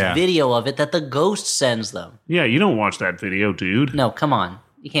 And there's video of it that the ghost sends them. Yeah, you don't watch that video, dude. No, come on.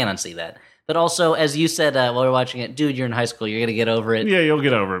 You can't unsee that. But also, as you said while we were watching it, dude, you're in high school. You're going to get over it. Yeah, you'll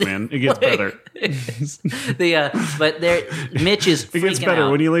get over it, man. It gets better. Mitch is freaking out. It gets better.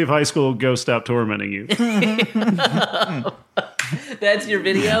 When you leave high school, ghosts stop tormenting you. That's your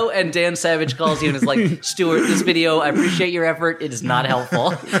video, and Dan Savage calls you and is like, Stuart, this video, I appreciate your effort. It is not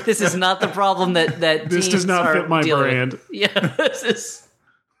helpful. This is not the problem that this does not fit my brand. With. Yeah, this is...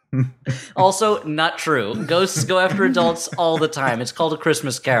 Also, not true. Ghosts go after adults all the time. It's called A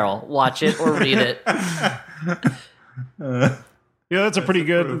Christmas Carol. Watch it or read it. Yeah, that's a pretty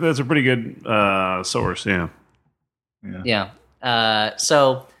good source. Yeah.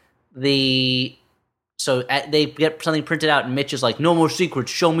 They get something printed out, and Mitch is like, no more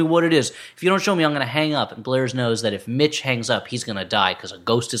secrets, show me what it is. If you don't show me, I'm going to hang up. And Blair knows that if Mitch hangs up, he's going to die because a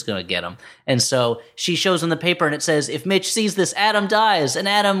ghost is going to get him. And so she shows him the paper, and it says, if Mitch sees this, Adam dies. And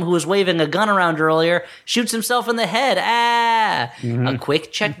Adam, who was waving a gun around earlier, shoots himself in the head. A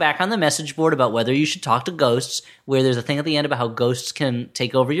quick check back on the message board about whether you should talk to ghosts, where there's a thing at the end about how ghosts can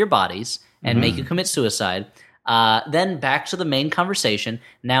take over your bodies and make you commit suicide. Then back to the main conversation.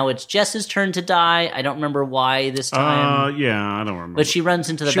 Now it's Jess's turn to die. I don't remember why this time. Yeah, I don't remember. But she runs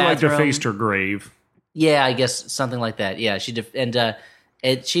into the bathroom. She defaced her grave. Yeah, I guess something like that. Yeah, she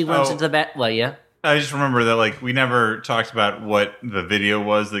runs into the bath. Well, yeah. I just remember that, we never talked about what the video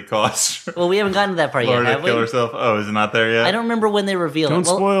was that caused. Well, we haven't gotten to that part yet, have we? Kill herself. Oh, is it not there yet? I don't remember when they reveal it. Don't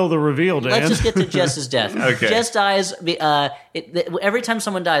spoil the reveal, Dan. Let's just get to Jess's death. Okay. Jess dies. Every time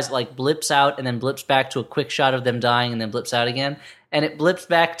someone dies, blips out and then blips back to a quick shot of them dying and then blips out again. And it blips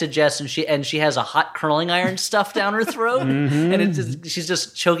back to Jess, and she has a hot curling iron stuffed down her throat, and she's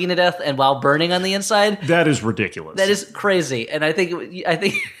just choking to death, and while burning on the inside. That is ridiculous. That is crazy, and I think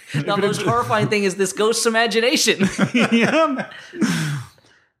the most horrifying thing is this ghost's imagination. Yeah.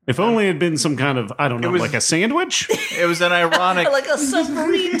 If only it had been some kind of, I don't know, like a sandwich? It was an ironic... like a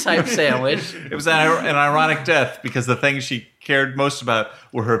submarine type sandwich. It was an ironic death because the thing she cared most about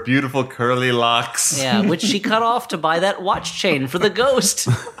were her beautiful curly locks. Yeah, which she cut off to buy that watch chain for the ghost.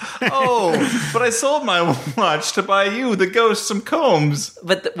 Oh, but I sold my watch to buy you, the ghost, some combs.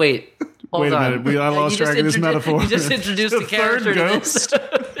 But wait. Hold on. Wait a minute, I lost track of this metaphor. You just introduced the character to this.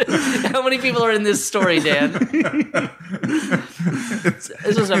 How many people are in this story, Dan?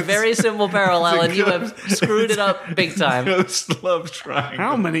 This was a very simple parallel, and you have screwed it up big time. Ghost love triangle.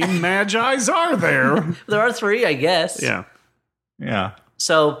 How many Magi's are there? There are 3, I guess. Yeah.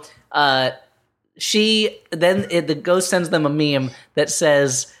 So the ghost sends them a meme that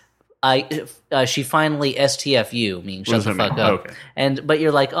says, she finally STFU, meaning shut the fuck up. Okay. But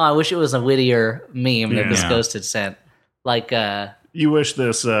you're like, oh, I wish it was a wittier meme that this ghost had sent. Like, you wish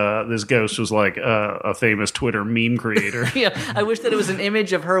this ghost was like a famous Twitter meme creator. Yeah, I wish that it was an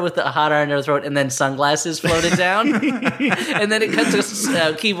image of her with the hot iron in her throat and then sunglasses floated down. And then it cuts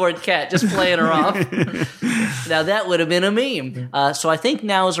to keyboard cat just playing her off. Now that would have been a meme. So I think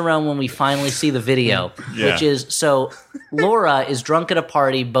now is around when we finally see the video, which is, so Laura is drunk at a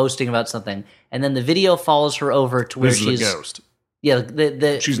party boasting about something, and then the video follows her over to where she's... a ghost.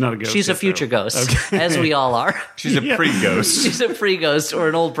 Yeah, she's not a ghost. She's a future ghost, as we all are. She's a pre-ghost. She's a pre-ghost, or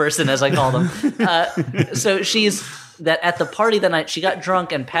an old person, as I call them. So she's at the party that night. She got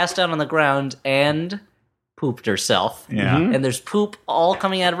drunk and passed out on the ground and pooped herself. Yeah, and there's poop all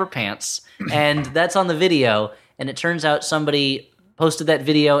coming out of her pants, and that's on the video. And it turns out somebody posted that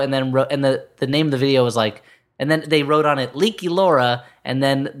video, and then the name of the video was like, and then they wrote on it "Leaky Laura," and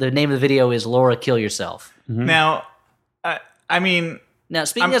then the name of the video is "Laura Kill Yourself." Mm-hmm. Now. I mean... Now,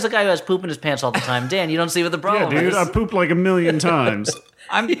 speaking as a guy who has poop in his pants all the time, Dan, you don't see what the problem is. Yeah, dude, I pooped like 1,000,000 times.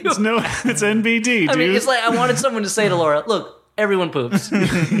 It's NBD, dude. I mean, it's like I wanted someone to say to Laura, look, everyone poops.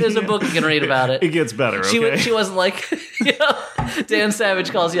 There's a book you can read about it. It gets better, okay? She wasn't like, Dan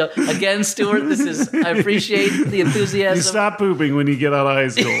Savage calls you, again, Stuart, I appreciate the enthusiasm. You stop pooping when you get out of high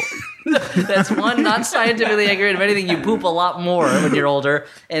school. That's one, not scientifically accurate. If anything, you poop a lot more when you're older.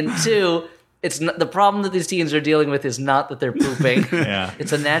 And 2... It's not, the problem that these teens are dealing with is not that they're pooping.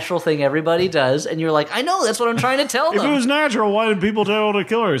 It's a natural thing everybody does, and you're like, I know, that's what I'm trying to tell them. If it was natural, why did people tell her to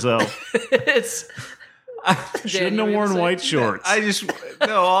kill herself? Shouldn't have worn white shorts.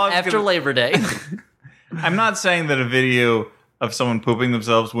 After Labor Day. I'm not saying that a video of someone pooping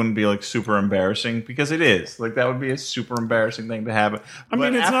themselves wouldn't be like super embarrassing, because it is. Like, that would be a super embarrassing thing to happen. I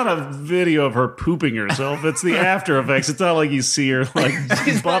mean, it's not a video of her pooping herself. It's the after effects. It's not like you see her like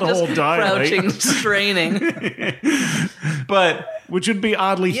butthole dilate. Crouching, straining. But which would be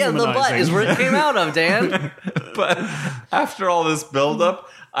oddly humanizing. The butt is where it came out of, Dan. But after all this buildup,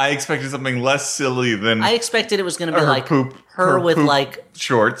 I expected something less silly than... I expected it was going to be like her with like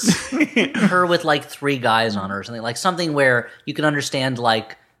shorts. Her with like 3 guys on her or something. Like something where you can understand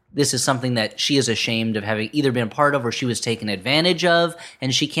like this is something that she is ashamed of having either been a part of or she was taken advantage of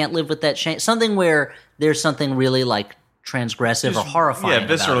and she can't live with that shame. Something where there's something really like transgressive or horrifying. Yeah,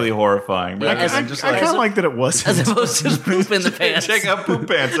 viscerally horrifying. I kind of like that it wasn't. As opposed to just poop in the pants. Check out poop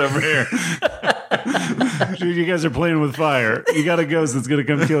pants over here. Dude, you guys are playing with fire. You got a ghost that's going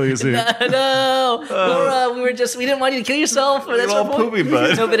to come kill you soon. No, Laura, we didn't want you to kill yourself. Or that's all poopy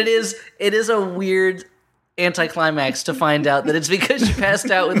butt. No, but it is a weird anticlimax to find out that it's because she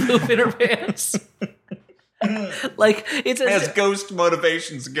passed out with poop in her pants. Like it's as ghost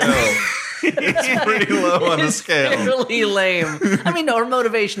motivations go, it's pretty low on the scale. Fairly lame. I mean, no, her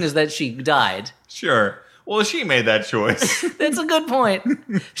motivation is that she died. Sure. Well, she made that choice. That's a good point.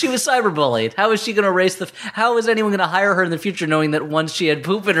 She was cyberbullied. How is she going to erase how is anyone going to hire her in the future knowing that once she had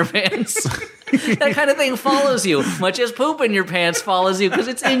poop in her pants? That kind of thing follows you, much as poop in your pants follows you, because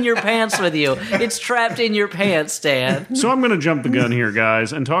it's in your pants with you. It's trapped in your pants, Dan. So I'm going to jump the gun here,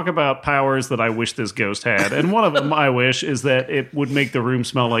 guys, and talk about powers that I wish this ghost had. And one of them I wish is that it would make the room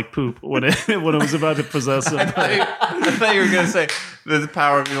smell like poop when it was about to possess somebody. I thought you were going to say the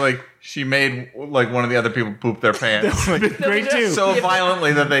power of like she made like one of the other people poop their pants. That would be great too. So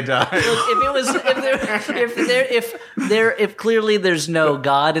violently that they died. If clearly there's no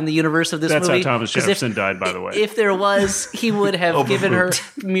God in the universe of this That's movie. How Thomas Jefferson died, by the way. If there was, he would have given her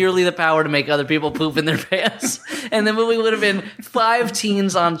merely the power to make other people poop in their pants. And the movie would have been 5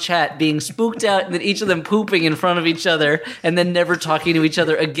 teens on chat being spooked out and then each of them pooping in front of each other and then never talking to each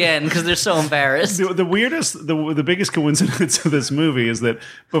other again because they're so embarrassed. The biggest coincidence of this movie is that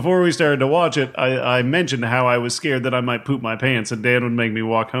before we started to watch it, I mentioned how I was scared that I might poop my pants and Dan would make me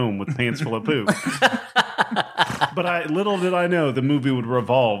walk home with pants full of poop. But little did I know the movie would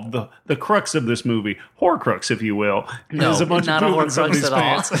revolve. The crux of this movie, Horcrux, if you will, No, is a bunch not of a poop in somebody's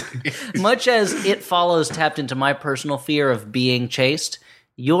Horcrux pants. at all. Much as It Follows tapped into my personal fear of being chased,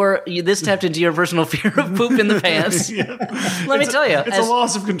 this tapped into your personal fear of poop in the pants. Let me tell you. It's a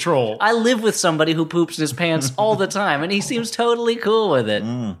loss of control. I live with somebody who poops in his pants all the time, and he seems totally cool with it.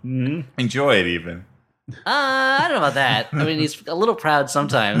 Enjoy it even. I don't know about that. I mean, he's a little proud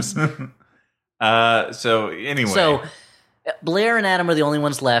sometimes. So anyway. So Blair and Adam are the only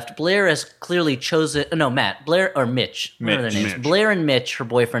ones left. Blair has clearly chosen... No, Matt. Blair or Mitch. What are their names? Mitch. Blair and Mitch, her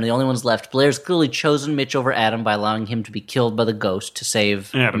boyfriend, are the only ones left. Blair's clearly chosen Mitch over Adam by allowing him to be killed by the ghost to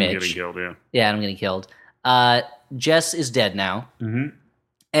save Adam Mitch. getting killed, yeah. Yeah, Adam getting killed. Jess is dead now. Mm-hmm.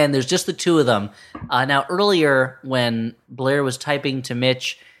 And there's just the two of them. Now, earlier, when Blair was typing to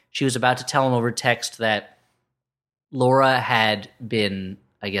Mitch, she was about to tell him over text that Laura had been,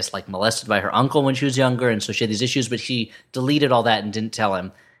 I guess, like molested by her uncle when she was younger, and so she had these issues, but she deleted all that and didn't tell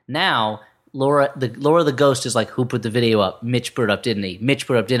him. Now, Laura the ghost is like, who put the video up? Mitch put it up, didn't he? Mitch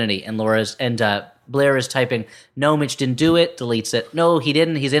put it up, didn't he? And Blair is typing, no, Mitch didn't do it, deletes it. No, he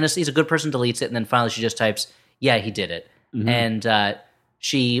didn't. He's innocent. He's a good person, deletes it. And then finally she just types, yeah, he did it. Mm-hmm. And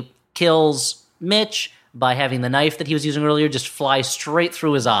she kills Mitch by having the knife that he was using earlier just fly straight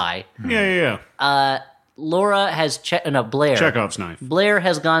through his eye. Yeah. Laura has Blair. Chekhov's knife. Blair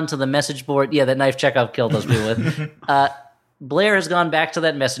has gone to the message board. Yeah, that knife Chekhov killed those people with. Blair has gone back to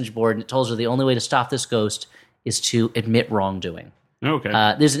that message board and it tells her the only way to stop this ghost is to admit wrongdoing. Okay.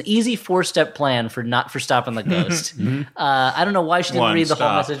 There's an easy 4-step plan for stopping the ghost. I don't know why she didn't read the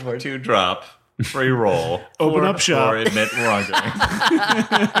whole message board. 2 drop. 3 roll. Open up shop. Or admit wrongdoing.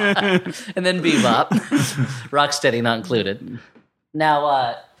 And then bebop. Rocksteady not included.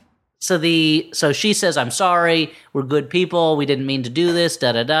 Now, so she says, I'm sorry, we're good people, we didn't mean to do this,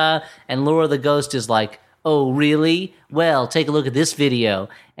 da-da-da. And Laura the ghost is like, oh, really? Well, take a look at this video.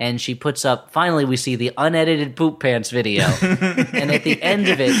 And she puts up, finally we see the unedited poop pants video. And at the end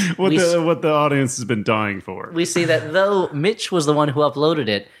of it, what the audience has been dying for. We see that though Mitch was the one who uploaded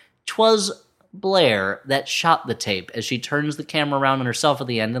it, 'twas Blair that shot the tape as she turns the camera around on herself at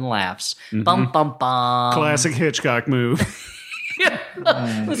the end and laughs. Bum, bum, bum. Classic Hitchcock move.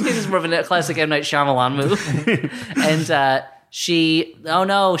 This kid is more of a classic M. Night Shyamalan move. And she's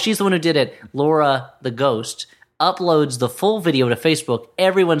the one who did it. Laura, the ghost, uploads the full video to Facebook.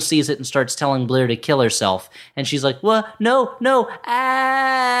 Everyone sees it and starts telling Blair to kill herself. And she's like, what? No,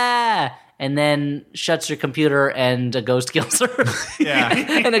 ah! And then shuts her computer and a ghost kills her. Yeah.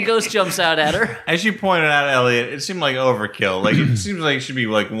 And a ghost jumps out at her. As you pointed out, Elliot, it seemed like overkill. Like, it seems like it should be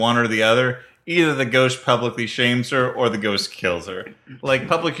like one or the other. Either the ghost publicly shames her or the ghost kills her. Like,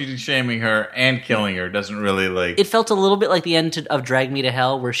 publicly shaming her and killing her doesn't really, like... It felt a little bit like the end of Drag Me to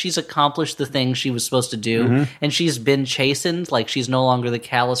Hell, where she's accomplished the thing she was supposed to do, and she's been chastened, like she's no longer the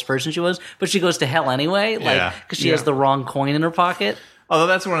callous person she was, but she goes to hell anyway, like, because she has the wrong coin in her pocket. Although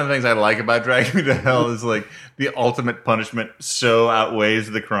that's one of the things I like about Drag Me to Hell is, like, the ultimate punishment so outweighs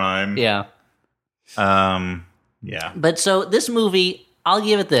the crime. Yeah. Yeah. But so, this movie... I'll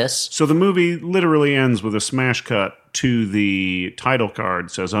give it this. So the movie literally ends with a smash cut to the title card,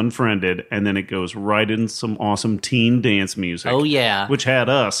 says Unfriended, and then it goes right in some awesome teen dance music. Oh, yeah. Which had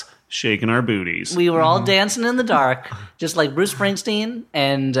us shaking our booties. We were all dancing in the dark, just like Bruce Springsteen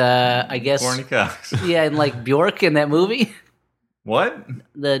and I guess... Corny Cox. Yeah, and like Bjork in that movie. What?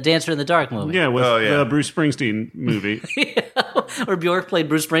 The Dancer in the Dark movie. Yeah, with the Bruce Springsteen movie. Or Bjork played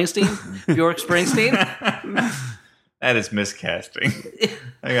Bruce Springsteen. Bjork Springsteen. That is miscasting,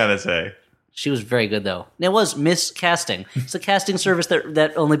 I gotta say. She was very good, though. It was miscasting. It's a casting service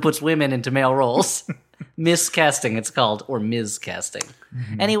that only puts women into male roles. Miscasting, it's called, or Ms. Casting.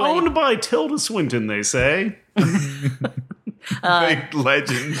 Anyway, owned by Tilda Swinton, they say. Big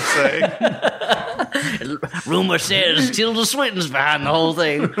legend say. Rumor says Tilda Swinton's behind the whole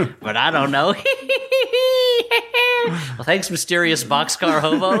thing, but I don't know. Well, thanks, mysterious boxcar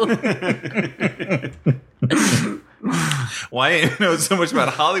hobo. Why you know so much about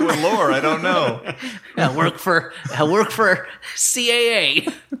Hollywood lore? I don't know. I work for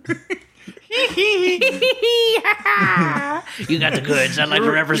CAA. You got the goods. I'd like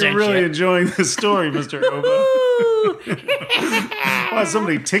to represent You're really you. enjoying this story, Mr. Hobo. Why, is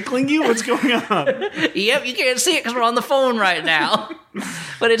somebody tickling you? What's going on? Yep, you can't see it because we're on the phone right now.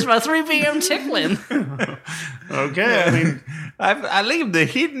 But it's my 3 p.m. tickling. Okay, I mean... I leave the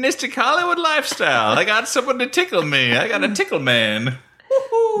hedonistic Hollywood lifestyle. I got someone to tickle me. I got a tickle man.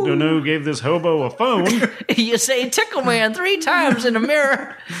 Don't know who gave this hobo a phone. You say tickle man 3 times in a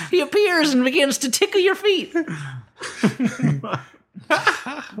mirror. He appears and begins to tickle your feet.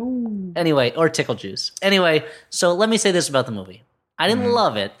 Anyway, or tickle juice. Anyway, so let me say this about the movie. I didn't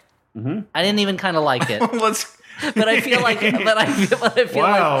love it. I didn't even kind of like it. But I feel like,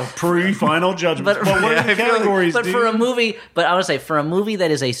 Wow, pre-final judgment. But what are the categories, But dude? for a movie, I want to say, for a movie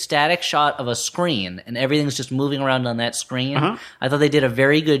that is a static shot of a screen and everything's just moving around on that screen, I thought they did a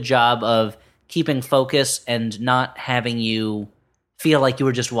very good job of keeping focus and not having you feel like you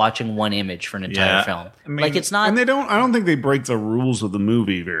were just watching one image for an entire film. I mean, like it's not. And I don't think they break the rules of the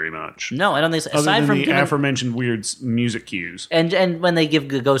movie very much. No, I don't think so. Other Aside than from the aforementioned weird music cues. and when they give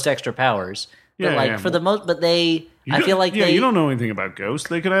the ghost extra powers. But for the most, but they, I feel like you don't know anything about ghosts.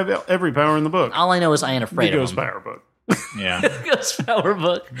 They could have every power in the book. All I know is I ain't afraid The of ghost them. power book. Yeah. Ghost power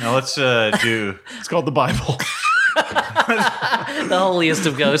book. Now let's do. It's called the Bible. The holiest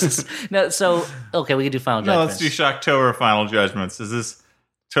of ghosts. No, so okay, we can do final No, judgments. let's do Shocktober final judgments. Is this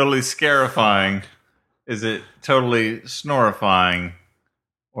totally scarifying? Is it totally snorifying?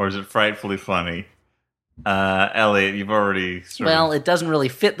 Or is it frightfully funny? Elliott, you've already it doesn't really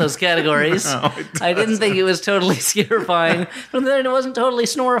fit those categories. No, I didn't think it was totally scarifying, but then it wasn't totally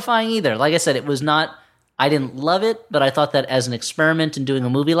snorifying either. Like I said, it was not. I didn't love it, but I thought that as an experiment in doing a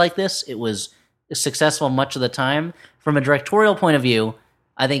movie like this, it was successful much of the time. From a directorial point of view,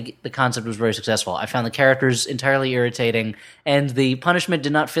 I think the concept was very successful. I found the characters entirely irritating, and the punishment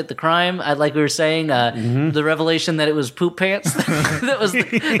did not fit the crime. Like we were saying, the revelation that it was poop pants that was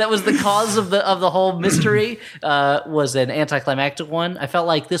the cause of the whole mystery was an anticlimactic one. I felt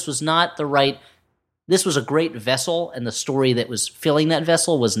like this was not the right. This was a great vessel, and the story that was filling that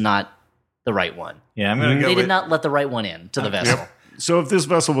vessel was not the right one. Yeah, I'm going to go. They did not let the right one in to the vessel. Yep. So if this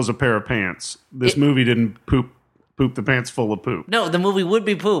vessel was a pair of pants, this movie didn't poop the pants full of poop. No, the movie would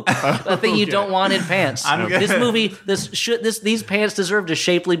be poop. A thing you don't want in pants. These pants deserved a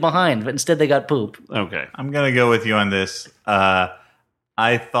shapely behind, but instead they got poop. Okay. I'm going to go with you on this. I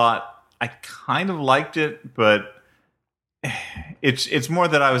thought I kind of liked it, but it's more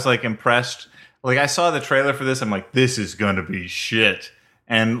that I was like impressed. Like I saw the trailer for this, I'm like, this is going to be shit.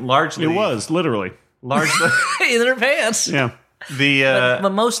 And largely, It was, literally. largely In their pants. Yeah. But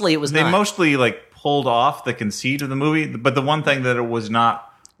mostly it was they not. mostly like pulled off the conceit of the movie, but the one thing that it was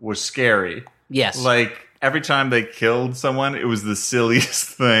not was scary. Yes. Like every time they killed someone, it was the silliest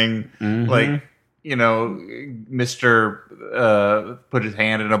thing. Like, you know, Mr. Put his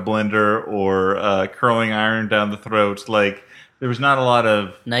hand in a blender or curling iron down the throat. Like there was not a lot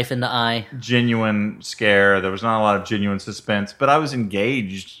of Knife in the eye. genuine scare. There was not a lot of genuine suspense, but I was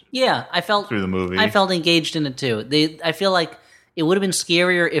engaged Yeah, I felt through the movie. I felt engaged in it too. I feel like it would have been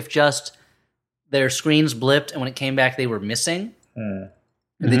scarier if just their screens blipped and when it came back they were missing. And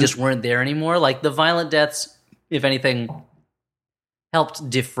they just weren't there anymore. Like the violent deaths, if anything, helped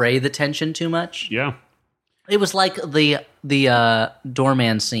defray the tension too much. Yeah. It was like the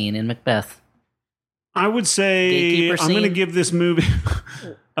doorman scene in Macbeth. I would say Gatekeeper I'm going to scene? give this movie...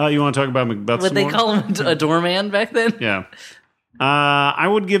 you want to talk about Macbeth Would some they more? call him a doorman back then? Yeah. I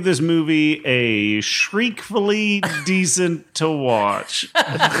would give this movie a shriekfully decent to watch.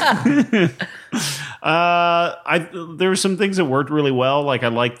 There were some things that worked really well. Like I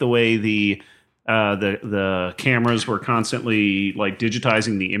liked the way the cameras were constantly like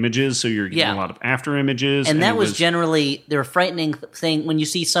digitizing the images, so you're getting a lot of after images. And that was generally they're frightening thing when you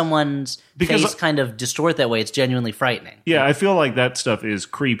see someone's face kind of distort that way. It's genuinely frightening. Yeah, I feel like that stuff is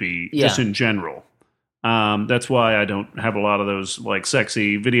creepy just in general. That's why I don't have a lot of those like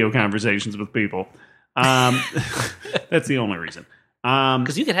sexy video conversations with people. That's the only reason.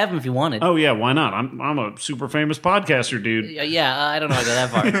 Because you could have them if you wanted. Oh yeah, why not? I'm a super famous podcaster, dude. Yeah, I don't know if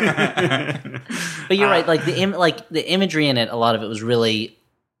I go that far. But you're right. Like the imagery in it, a lot of it was really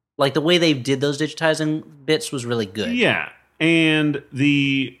like the way they did those digitizing bits was really good. Yeah, and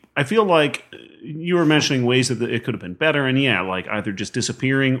I feel like you were mentioning ways that it could have been better, and yeah, like either just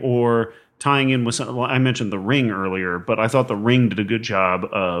disappearing or tying in with something. Well, I mentioned The Ring earlier, but I thought The Ring did a good job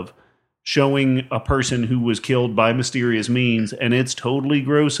of showing a person who was killed by mysterious means, and it's totally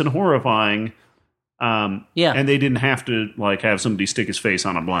gross and horrifying. And they didn't have to like have somebody stick his face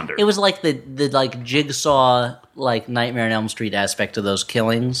on a blender. It was like the like jigsaw like Nightmare on Elm Street aspect of those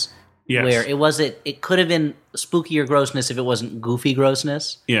killings. Yes. Where it could have been spookier grossness if it wasn't goofy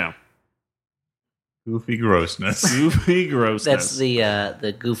grossness. Yeah. Goofy grossness. Goofy grossness. That's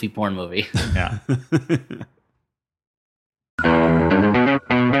the goofy porn movie. Yeah.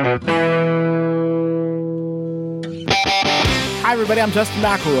 Hi, everybody. I'm Justin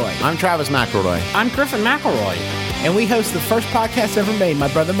McElroy. I'm Travis McElroy. I'm Griffin McElroy. And we host the first podcast ever made,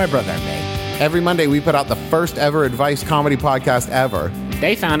 My Brother and Me. Every Monday, we put out the first ever advice comedy podcast ever.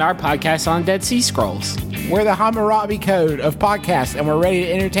 They found our podcast on Dead Sea Scrolls. We're the Hammurabi Code of podcasts, and we're ready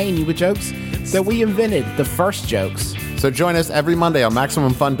to entertain you with jokes that we invented, the first jokes. So join us every Monday on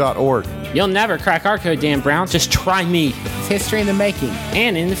MaximumFun.org. You'll never crack our code, Dan Brown. Just try me. It's history in the making.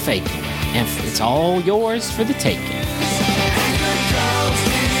 And in the faking. And it's all yours for the taking.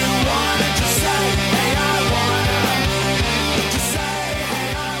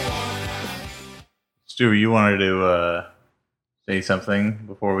 Stu, you wanted to say something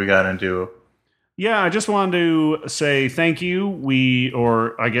before we got into... Yeah, I just wanted to say thank you.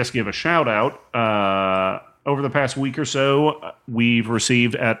 Give a shout out. Over the past week or so, we've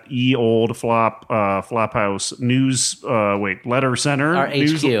received at Flophouse News, Letter Center. Our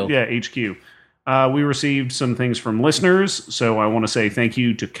News, HQ. HQ. We received some things from listeners, so I want to say thank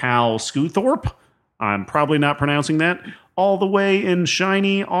you to Cal Scoothorpe. I'm probably not pronouncing that. All the way in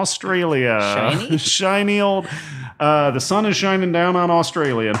shiny Australia. Shiny? Shiny old... the sun is shining down on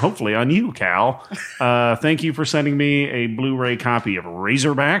Australia, and hopefully on you, Cal. Thank you for sending me a Blu-ray copy of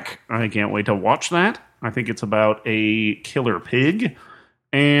Razorback. I can't wait to watch that. I think it's about a killer pig.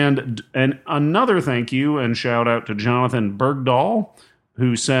 And another thank you and shout out to Jonathan Bergdahl,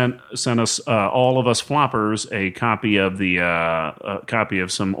 who sent us all of us floppers a copy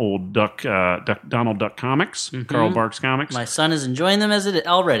of some old Donald Duck comics, Carl Barks comics. My son is enjoying them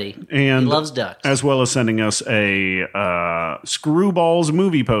already. And he loves ducks. As well as sending us a Screwballs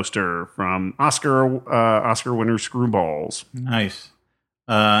movie poster from Oscar winner Screwballs. Nice.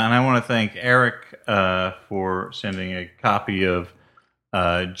 And I want to thank Eric for sending a copy of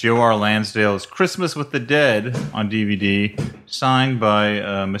Joe R. Lansdale's Christmas with the Dead on DVD, signed by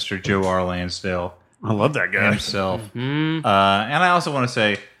Mr. Joe R. Lansdale. I love that guy himself. And I also want to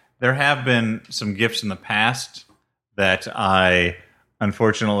say there have been some gifts in the past that I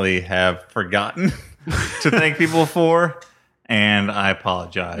unfortunately have forgotten to thank people for, and I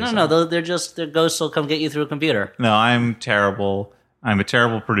apologize. No, their ghosts will come get you through a computer. No, I'm terrible. I'm a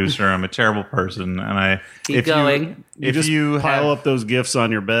terrible producer. I'm a terrible person, and keep going. If you pile up those gifts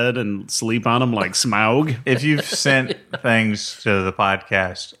on your bed and sleep on them like Smaug. If you've sent things to the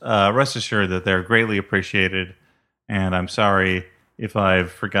podcast, rest assured that they're greatly appreciated. And I'm sorry if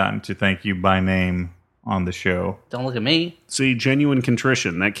I've forgotten to thank you by name on the show. Don't look at me. See, genuine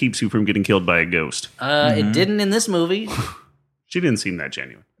contrition that keeps you from getting killed by a ghost. It didn't in this movie. She didn't seem that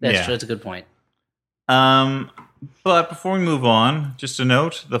genuine. That's true. That's a good point. But before we move on, just a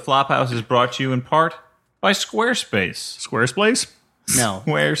note, the Flophouse is brought to you in part by Squarespace. Squarespace? No.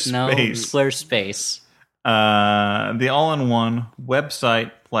 Squarespace. No, Squarespace. The all-in-one website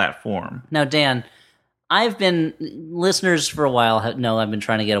platform. Now, Dan, listeners for a while know I've been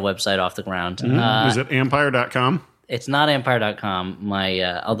trying to get a website off the ground. Is it empire.com? It's not empire.com,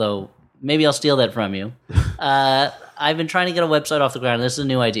 although maybe I'll steal that from you. I've been trying to get a website off the ground. This is a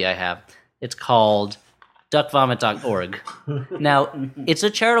new idea I have. It's called duckvomit.org. Now, it's a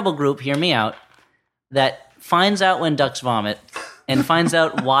charitable group, hear me out, that finds out when ducks vomit and finds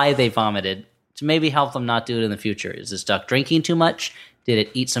out why they vomited to maybe help them not do it in the future. Is this duck drinking too much? Did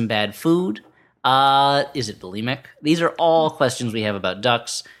it eat some bad food? Is it bulimic? These are all questions we have about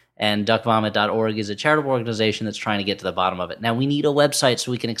ducks, and duckvomit.org is a charitable organization that's trying to get to the bottom of it. Now, we need a website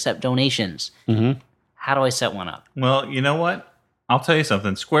so we can accept donations. Mm-hmm. How do I set one up? Well, you know what? I'll tell you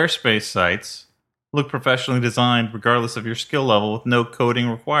something. Squarespace sites look professionally designed regardless of your skill level with no coding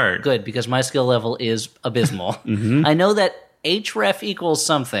required. Good, because my skill level is abysmal. Mm-hmm. I know that href equals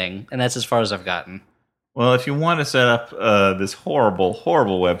something, and that's as far as I've gotten. Well, if you want to set up this horrible,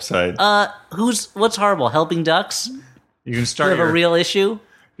 horrible website... what's horrible? Helping ducks? You can start a real issue?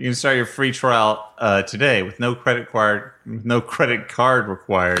 You can start your free trial today with no credit card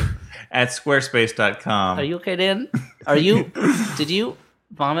required at squarespace.com. Are you okay, Dan? Did you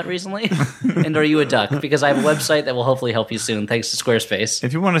vomit recently? And are you a duck? Because I have a website that will hopefully help you soon, thanks to Squarespace.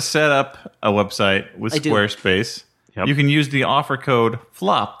 If you want to set up a website with Squarespace, you can use the offer code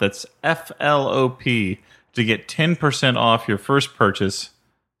FLOP, that's FLOP, to get 10% off your first purchase.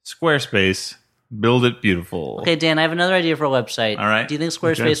 Squarespace, build it beautiful. Okay, Dan, I have another idea for a website. All right. Do you think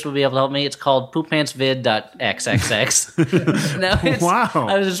Squarespace will be able to help me? It's called pooppantsvid.xxx. Wow.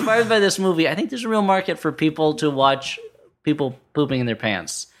 I was inspired by this movie. I think there's a real market for people to watch people pooping in their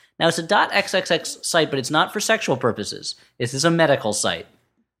pants. Now, it's a .xxx site, but it's not for sexual purposes. This is a medical site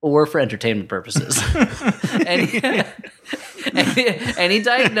or for entertainment purposes. Any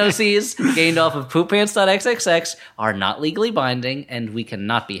diagnoses gained off of pooppants.xxx are not legally binding, and we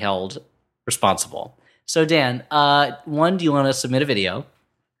cannot be held responsible. So, Dan, one, do you want to submit a video?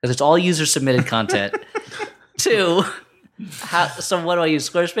 Because it's all user-submitted content. Two, So what do I use?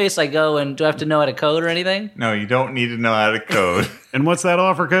 Squarespace? I go and do I have to know how to code or anything? No, you don't need to know how to code. And what's that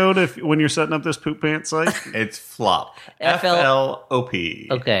offer code when you're setting up this poop pants site? It's FLOP. F-L-O-P.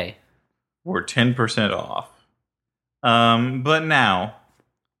 FLOP. Okay. We're 10% off. But now,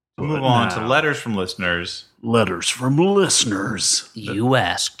 we'll move on to letters from listeners. Letters from listeners. You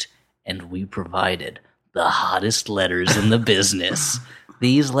asked, and we provided the hottest letters in the business.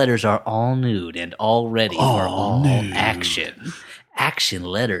 These letters are all nude and all ready for all action. Action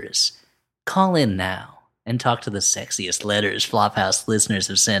letters. Call in now and talk to the sexiest letters Flophouse listeners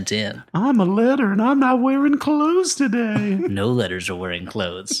have sent in. I'm a letter and I'm not wearing clothes today. No letters are wearing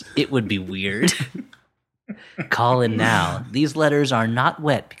clothes. It would be weird. Call in now. These letters are not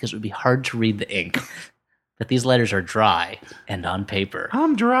wet because it would be hard to read the ink. But these letters are dry and on paper.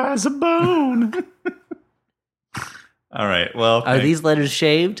 I'm dry as a bone. All right, well, Are these letters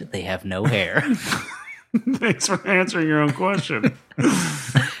shaved? They have no hair. Thanks for answering your own question.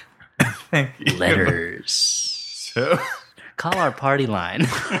 thank you. Letters. So, Call our party line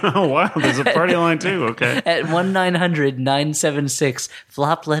Oh, wow. There's a party line, too. Okay. at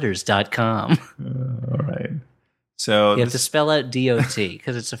 1-900-976-flopletters.com. all right. So, You have to spell out DOT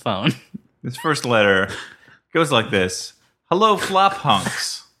because it's a phone. this first letter goes like this. Hello, Flop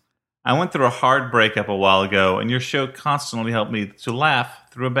Hunks. I went through a hard breakup a while ago, and your show constantly helped me to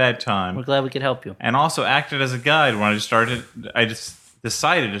laugh through a bad time. We're glad we could help you. And also acted as a guide when I just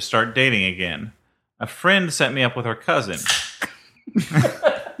decided to start dating again. A friend set me up with her cousin.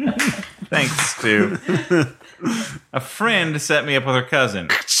 Thanks, Stu. A friend set me up with her cousin.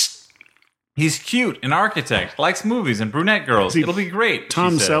 He's cute, an architect, likes movies and brunette girls. It'll be great.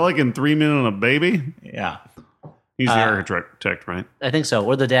 Tom she said. Selleck in 3 Men and a Baby? Yeah. He's the architect, right? I think so.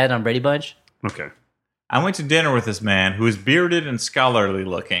 We're the dad on Brady Bunch. Okay. I went to dinner with this man who is bearded and scholarly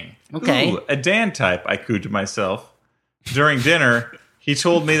looking. Okay. Ooh, a Dan type, I cooed to myself. During dinner, he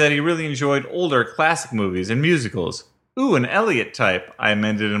told me that he really enjoyed older classic movies and musicals. Ooh, an Elliott type, I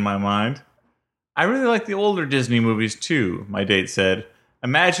amended in my mind. I really like the older Disney movies too, my date said.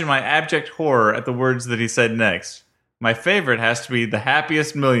 Imagine my abject horror at the words that he said next. My favorite has to be The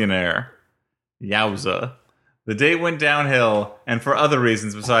Happiest Millionaire. Yowza. The date went downhill, and for other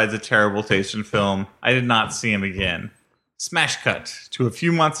reasons besides a terrible taste in film, I did not see him again. Smash cut to a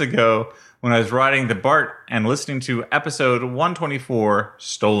few months ago when I was riding the BART and listening to episode 124,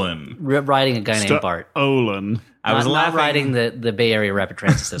 Stolen. Riding a guy named Bart. Olin. I was not laughing. riding the Bay Area rapid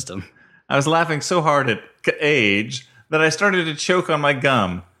transit system. I was laughing so hard at age that I started to choke on my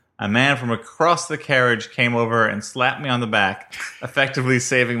gum. A man from across the carriage came over and slapped me on the back, effectively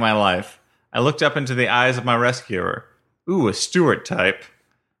saving my life. I looked up into the eyes of my rescuer. Ooh, a Stuart type.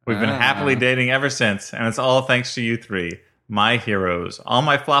 We've been happily dating ever since, and it's all thanks to you three, my heroes. All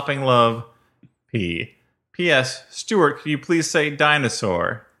my flopping love, P. P.S. Stuart, can you please say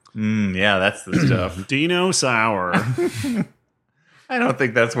dinosaur? Yeah, that's the stuff. Dino Sour. I don't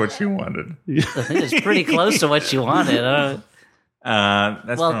think that's what you wanted. I think it's pretty close to what you wanted.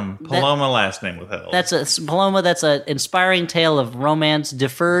 That's Well, from Paloma, last name withheld. Paloma, that's an inspiring tale of romance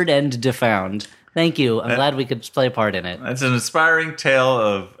deferred and defound. Thank you. I'm glad we could play a part in it. That's an inspiring tale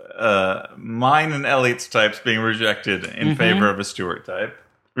of mine and Elliott's types being rejected in favor of a Stuart type.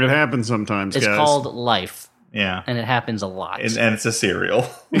 It happens sometimes, It's guys. called life, Yeah. and it happens a lot. And it's a cereal.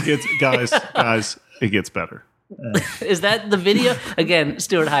 It gets, guys, it gets better. Is that the video? Again,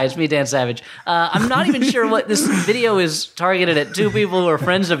 Stuart, hi, it's me, Dan Savage. I'm not even sure what this video is targeted at. Two people who are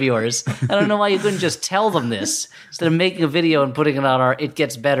friends of yours. I don't know why you couldn't just tell them this instead of making a video and putting it on our It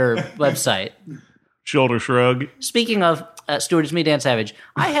Gets Better website. Shoulder shrug. Speaking of, Stuart, it's me, Dan Savage.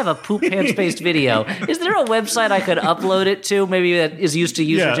 I have a poop pants-based video. Is there a website I could upload it to, maybe that is used to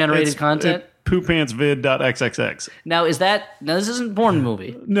user-generated content? Pooppantsvid.xxx. Now, this isn't a porn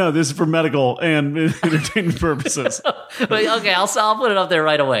movie. No, this is for medical and entertainment purposes. But, okay, I'll put it up there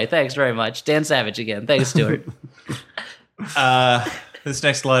right away. Thanks very much. Dan Savage again. Thanks, Stuart. This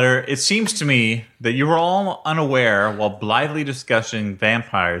next letter. It seems to me that you were all unaware while blithely discussing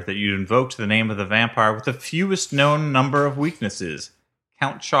vampires that you invoked the name of the vampire with the fewest known number of weaknesses,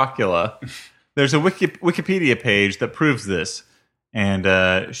 Count Chocula. There's a Wikipedia page that proves this.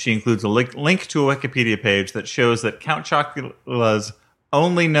 And she includes a link to a Wikipedia page that shows that Count Chocula's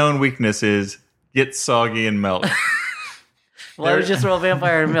only known weakness is get soggy and melt. Why would you throw a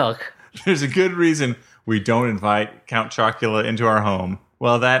vampire in milk? There's a good reason we don't invite Count Chocula into our home.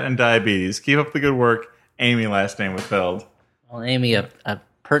 Well, that and diabetes. Keep up the good work. Amy, last name withheld. Well, Amy, a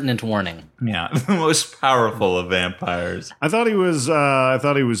pertinent warning. Yeah, the most powerful of vampires. I thought he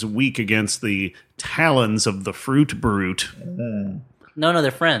was weak against the talons of the fruit brute. No,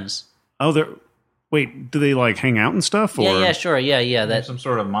 they're friends. Oh, they're Wait, do they like hang out and stuff? Or? Yeah, sure. Yeah. That Some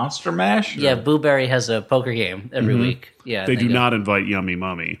sort of monster mash? Yeah, Booberry has a poker game every week. Yeah, They do not invite Yummy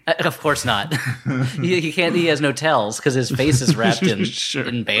Mummy. Of course not. he can't. He has no tells because his face is wrapped in Sure.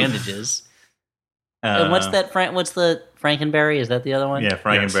 in bandages. And what's that? What's the Frankenberry? Is that the other one? Yeah,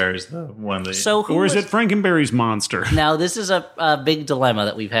 Frankenberry's the one that... So who Or is was- it Frankenberry's monster? Now this is a big dilemma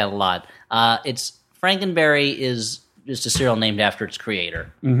that we've had a lot. It's Frankenberry is just a cereal named after its creator.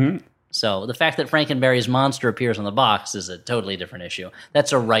 Mm-hmm. So the fact that Frankenberry's monster appears on the box is a totally different issue.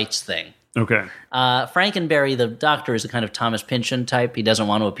 That's a rights thing. Okay. Frankenberry, the doctor, is a kind of Thomas Pynchon type. He doesn't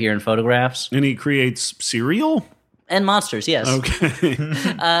want to appear in photographs. And he creates cereal? And monsters, yes. Okay.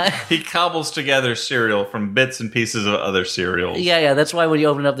 He cobbles together cereal from bits and pieces of other cereals. Yeah. That's why when you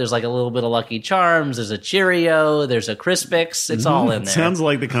open it up, there's like a little bit of Lucky Charms, there's a Cheerio, there's a Crispix. It's all in there. Sounds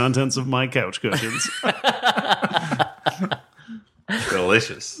like the contents of my couch cushions.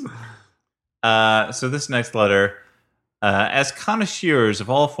 Delicious. So this next letter, as connoisseurs of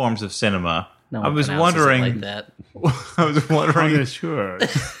all forms of cinema, No one I was pronounces it wondering. like that. I was wondering. Sure.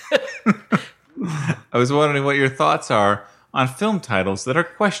 I was wondering what your thoughts are on film titles that are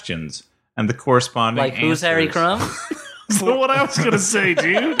questions and the corresponding Like, who's Harry answers. Crumb? So what I was going to say,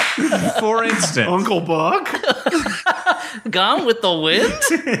 dude? For instance, Uncle Buck? Gone with the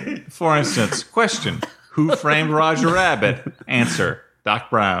Wind? question: Who framed Roger Rabbit? Answer: Doc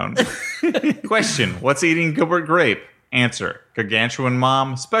Brown. Question: What's eating Gilbert Grape? Answer: Gargantuan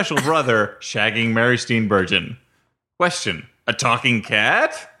mom, special brother, shagging Mary Steenburgen. Question: A talking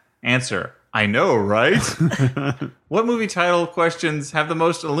cat? Answer: I know, right? What movie title questions have the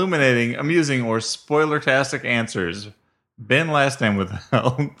most illuminating, amusing, or spoiler-tastic answers? Ben last name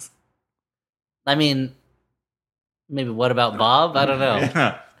withheld. I mean, maybe What About Bob? I don't know.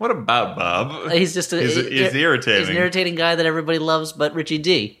 Yeah. What about Bob? He's just He's irritating. He's an irritating guy that everybody loves, but Richie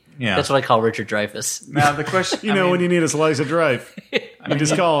D. Yeah. That's what I call Richard Dreyfuss. Now the question, You know, when you need a slice of drive, you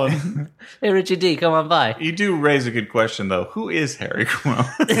just call him. Hey, Richie D, come on by. you do raise a good question though. Who is Harry Crumb?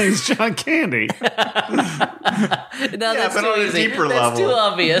 He's John Candy. No, that's but too on a easy. deeper That's level. too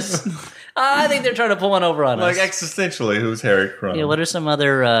obvious. I think they're trying to pull one over on Like us. existentially, who's Harry Crumb? Yeah, what are some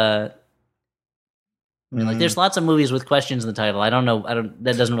other? I mean, like, there's lots of movies with questions in the title. I don't know.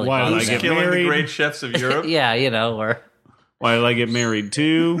 That doesn't really. Why bother did I me. get Killing married? the great chefs of Europe? Yeah, or Why did I get married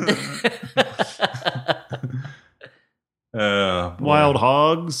too? Boy. Wild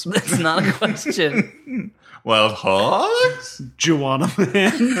hogs? it's not a question. Wild hogs? Joanna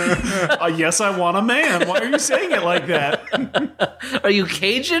Man? Yes, I want a man. Why are you saying it like that? Are you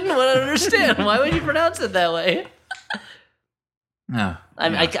Cajun? I don't understand. Why would you pronounce it that way? No.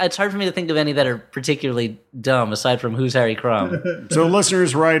 It's hard for me to think of any that are particularly dumb, aside from Who's Harry Crumb, So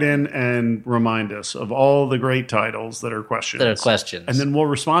listeners, write in and remind us of all the great titles that are questions. that are questions. And then we'll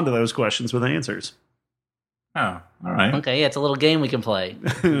respond to those questions with answers. Oh, all right. Okay, yeah, it's a little game we can play,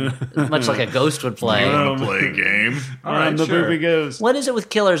 much like a ghost would play. You want to play a game? All right, Around the sure. poopy goes. What is it with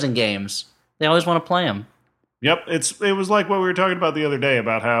killers in games? They always want to play them. Yep, it was like what we were talking about the other day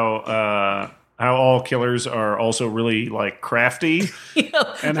about how all killers are also really like crafty,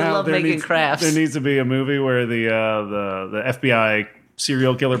 and they how love making crafts. There needs to be a movie where the FBI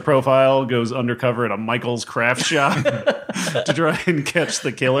serial killer profile goes undercover at a Michael's craft shop to try and catch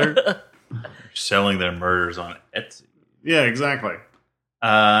the killer. Selling their murders on Etsy. Yeah, exactly.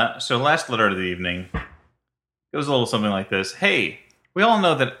 So last letter of the evening goes a little something like this. Hey, we all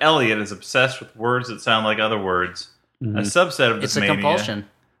know that Elliott is obsessed with words that sound like other words. A subset of this It's a mania compulsion.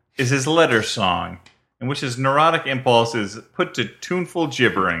 is his letter song, in which his neurotic impulse is put to tuneful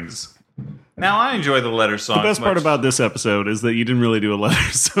gibberings. Now, I enjoy the letter song. The best part about this episode is that you didn't really do a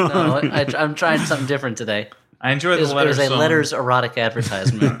letter song. No, I'm trying something different today. I enjoy It the was, letter it was a song letters erotic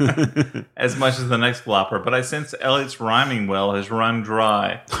advertisement. as much as the next flopper, but I sense Elliott's rhyming well has run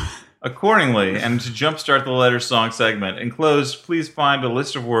dry. Accordingly, and to jumpstart the letter song segment, enclosed, please find a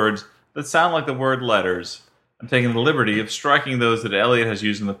list of words that sound like the word letters. I'm taking the liberty of striking those that Elliott has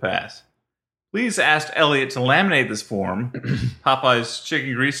used in the past. Please ask Elliott to laminate this form. Popeye's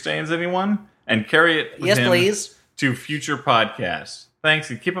chicken grease stains, anyone? And carry it with Yes, him please. to future podcasts. Thanks,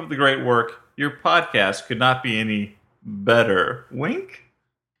 and keep up the great work. Your podcast could not be any better. Wink?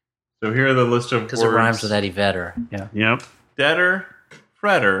 So here are the list of words. Because it rhymes with Eddie Vedder. Yeah. Yep. Debtor,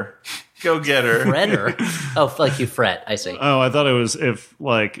 fretter, go-getter. Fretter? Oh, like you fret. I see. Oh, I thought it was if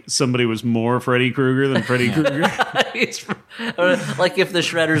like somebody was more Freddy Krueger than Freddy Krueger. It's, like if the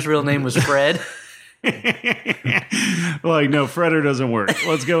Shredder's real name was Fred. Like, no, Fredder doesn't work.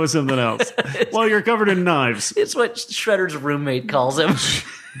 Let's go with something else. Well, you're covered in knives. It's what Shredder's roommate calls him.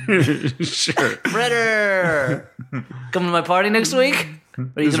 Sure. Shredder! Come to my party next week? Or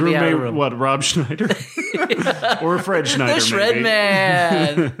are you His going to be out of the roommate, room? what, Rob Schneider? Or Fred Schneider, The Shred maybe.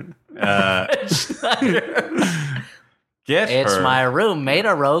 Man! Get It's her. my roommate,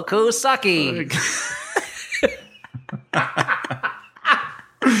 Oroku Saki.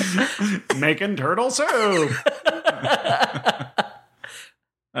 Making turtle soup.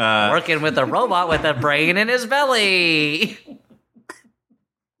 Working with a robot with a brain in his belly.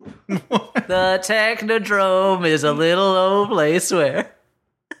 The Technodrome is a little old place where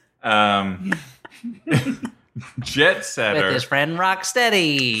Jet with Setter. his friend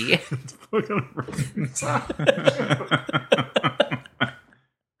Rocksteady.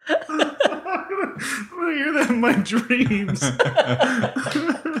 I hear that in my dreams.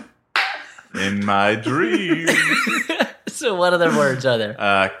 In my dreams. So what other words are there?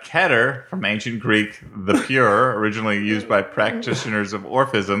 Keter, from ancient Greek, the pure, originally used by practitioners of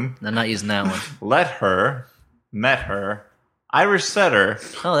Orphism. I'm not using that one. Let her, met her, Irish setter,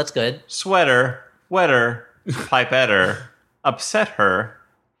 Oh, that's good. sweater, wetter, pipetter, upset her,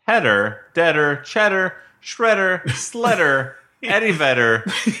 header, deader, cheddar, shredder, sledder, Eddie Vedder,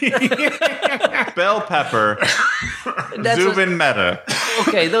 bell pepper, That's Zubin Meta.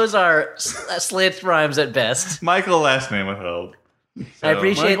 okay, those are slit rhymes at best. Michael last name withheld. I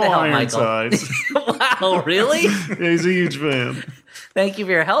appreciate the help, Michael. Ironsides. Wow, really? Yeah, he's a huge fan. Thank you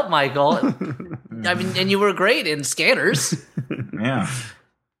for your help, Michael. I mean, and you were great in Scanners. Yeah.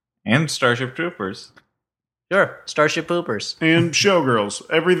 And Starship Troopers. Sure, Starship Poopers. And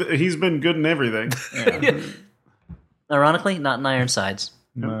Showgirls. He's been good in everything. Ironically, not in Ironsides.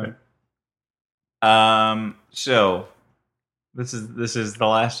 Okay. So this is the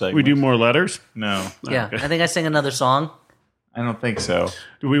last segment. We do more letters? No, Yeah, Okay. I think I sing another song. I don't think so.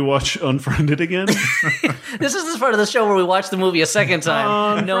 Do we watch Unfriended again? This is the part of the show where we watch the movie a second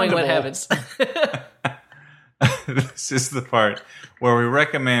time, knowing what happens. This is the part where we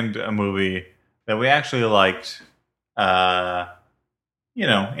recommend a movie that we actually liked. In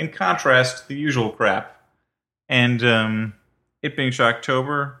contrast to the usual crap. And it being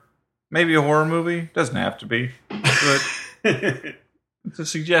Shocktober, maybe a horror movie. Doesn't have to be. But it's a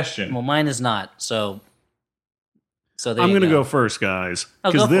suggestion. Well, mine is not, so there I'm you going to go first, guys. Oh,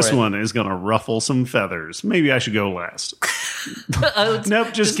 Because go for this it. one is going to ruffle some feathers. Maybe I should go last. Oh,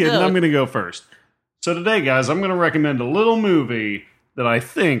 Nope, just kidding. no. I'm going to go first. So today, guys, I'm going to recommend a little movie that I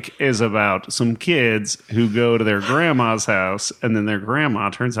think is about some kids who go to their grandma's house, and then their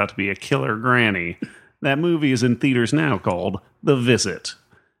grandma turns out to be a killer granny. That movie is in theaters now, called The Visit.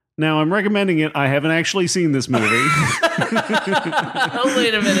 Now, I'm recommending it. I haven't actually seen this movie. Oh,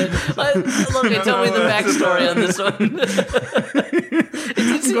 wait a minute. Okay, tell me the backstory on this one. It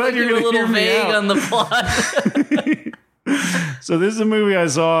did seem glad like you're you were a gonna little hear me vague out. on the plot. So this is a movie I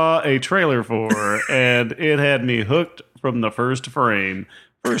saw a trailer for, and it had me hooked from the first frame.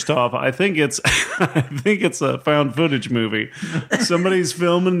 First off, I think it's a found footage movie. Somebody's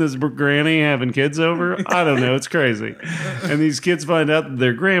filming this granny having kids over. I don't know. It's crazy. And these kids find out that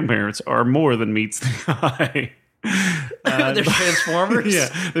their grandparents are more than meets the eye. They're Transformers? Yeah,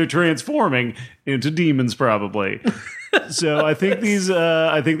 they're transforming into demons, probably. So I think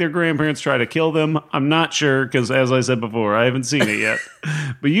I think their grandparents try to kill them. I'm not sure because, as I said before, I haven't seen it yet.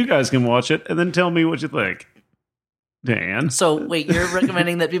 But you guys can watch it and then tell me what you think. Dan? So, wait, you're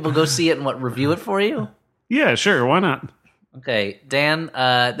recommending that people go see it and review it for you? Yeah, sure. Why not? Okay, Dan,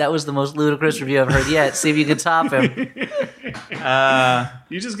 that was the most ludicrous review I've heard yet. See if you can top him.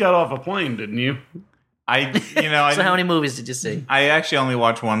 You just got off a plane, didn't you? So how many movies did you see? I actually only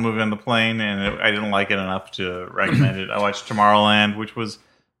watched one movie on the plane, and I didn't like it enough to recommend it. I watched Tomorrowland, which was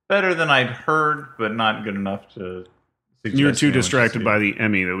better than I'd heard, but not good enough to suggest You were too anyone should distracted see by it. the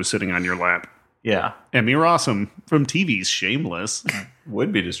Emmy that was sitting on your lap. Yeah, Emmy Rossum from TV's Shameless.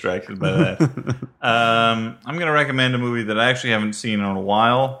 would be distracted by that. I'm going to recommend a movie that I actually haven't seen in a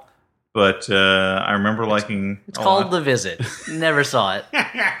while, but I remember liking. It's called The Visit. Never saw it.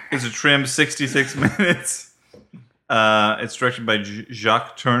 It's a trim 66 minutes. It's directed by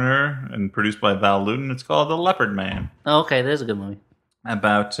Jacques Turner and produced by Val Lewton. It's called The Leopard Man. Oh, okay, there's a good movie.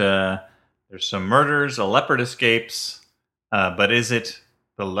 About there's some murders, a leopard escapes, but is it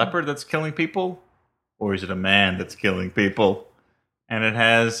the leopard that's killing people, or is it a man that's killing people? And it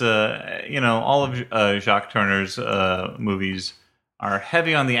has, all of Jacques Turner's movies are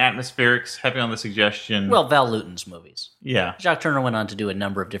heavy on the atmospherics, heavy on the suggestion. Well, Val Lewton's movies. Yeah, Jacques Turner went on to do a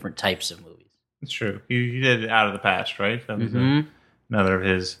number of different types of movies. it's true. He did Out of the Past, right? That was Mhm. another of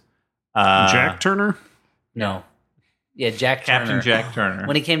his. Jack Turner? No. Yeah, Jack Captain Turner. Jack Turner.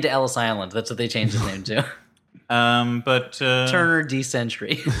 When he came to Ellis Island, that's what they changed his name to. But Turner D.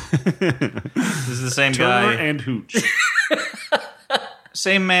 Century. this is the same Turner guy. and Hooch.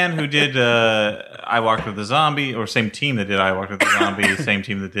 Same man who did I Walked with a Zombie, or same team that did I Walked with a Zombie, same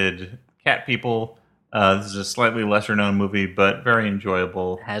team that did Cat People. This is a slightly lesser-known movie, but very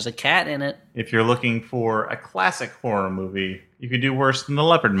enjoyable. Has a cat in it. If you're looking for a classic horror movie, you could do worse than The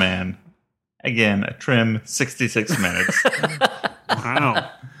Leopard Man. Again, a trim 66 minutes. Wow.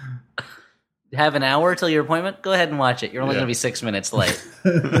 Have an hour till your appointment? Go ahead and watch it. You're only going to be 6 minutes late.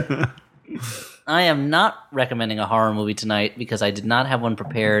 I am not recommending a horror movie tonight because I did not have one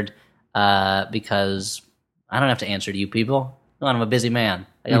prepared because I don't have to answer to you people. Come on, I'm a busy man.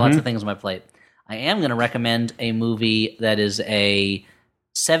 I got lots of things on my plate. I am going to recommend a movie that is a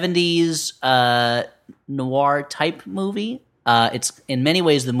 70s noir type movie. It's in many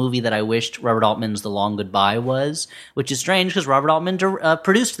ways the movie that I wished Robert Altman's The Long Goodbye was, which is strange because Robert Altman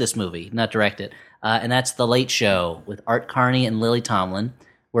produced this movie, not directed. And that's The Late Show with Art Carney and Lily Tomlin,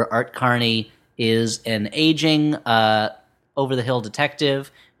 where Art Carney is an aging, over-the-hill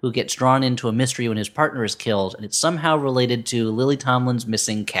detective who gets drawn into a mystery when his partner is killed, and it's somehow related to Lily Tomlin's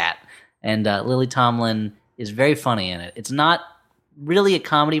missing cat. And Lily Tomlin is very funny in it. It's not really a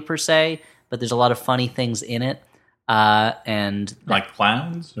comedy per se, but there's a lot of funny things in it. And Like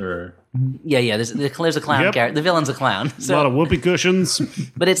clowns, or yeah. There's a clown character. The villain's a clown. A lot of whoopee cushions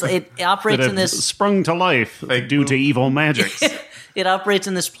But it that operates in have this. sprung to life due to evil magics. It operates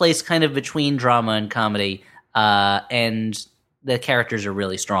in this place kind of between drama and comedy, and the characters are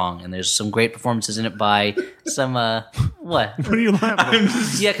really strong, and there's some great performances in it by some what? What are you laughing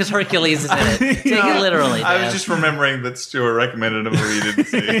at? Yeah, because Hercules is in it. Take it literally. I man. was just remembering that Stuart recommended a movie you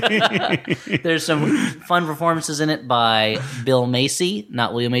didn't see. There's some fun performances in it by Bill Macy,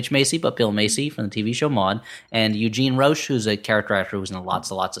 not William H. Macy, but Bill Macy from the TV show Maude, and Eugene Roche, who's a character actor who's in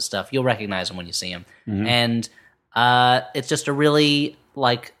lots of stuff. You'll recognize him when you see him. And it's just a really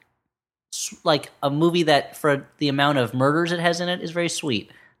like a movie that, for the amount of murders it has in it, is very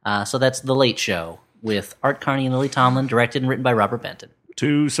sweet. So that's The Late Show with Art Carney and Lily Tomlin, directed and written by Robert Benton.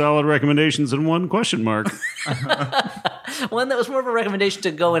 2 solid recommendations and 1 question mark. One that was more of a recommendation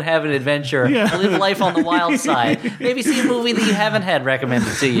to go and have an adventure, Yeah. live life on the wild side. Maybe see a movie that you haven't had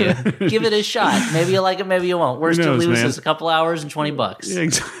recommended to you. Give it a shot. Maybe you'll like it, maybe you won't. Worst Who knows, to lose man? is a couple hours and $20.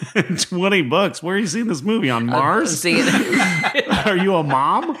 $20. Where are you seeing this movie? On Mars? See it. Are you a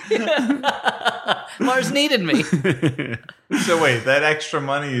mom? Mars needed me. So wait, that extra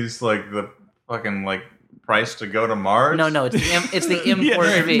money is like the fucking like price to go to Mars? No, it's the import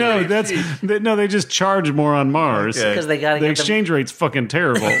fee. No, they just charge more on Mars. Okay. Because they got to The get exchange rate's fucking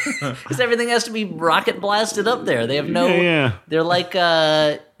terrible. because everything has to be rocket blasted up there. They have no. Yeah. They're like.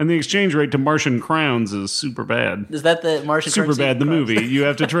 And the exchange rate to Martian crowns is super bad. Is that the Martian Super currency? bad, the movie. You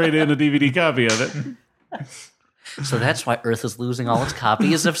have to trade in a DVD copy of it. So that's why Earth is losing all its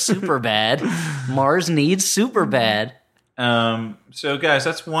copies of Superbad. Mars needs Superbad. So guys,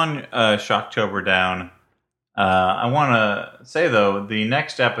 that's one Shocktober down. I want to say though, the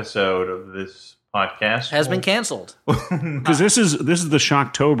next episode of this podcast Has been canceled. Because this is the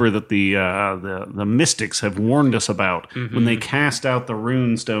Shocktober that the mystics have warned us about. When they cast out the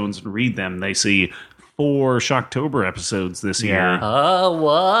rune stones and read them, they see 4 Shocktober episodes this year. Oh,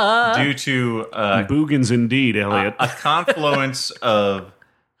 what? due to Boogans indeed, Elliot. a confluence of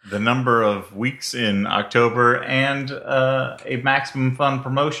the number of weeks in October and a Maximum Fun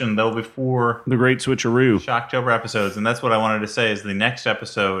promotion though before the Great Switcheroo. Shocktober episodes, and that's what I wanted to say is the next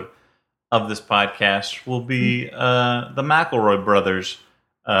episode of this podcast will be the McElroy brothers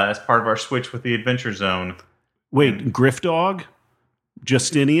as part of our switch with the Adventure Zone. Wait, Griffdog?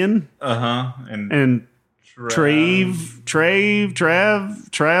 Justinian? And Travson?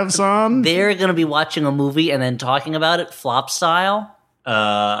 They're going to be watching a movie and then talking about it, flop style.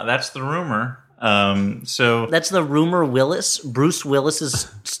 That's the rumor. So That's the rumor Bruce Willis's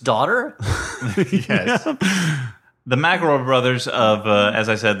daughter. yes. The McElroy brothers of, as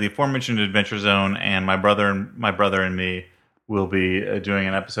I said, the aforementioned Adventure Zone, and my brother and me will be doing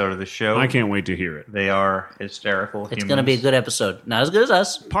an episode of the show. I can't wait to hear it. They are hysterical. It's going to be a good episode. Not as good as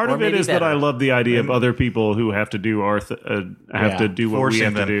us. Part or of it maybe is that better. I love the idea of other people who have to do to do what we forcing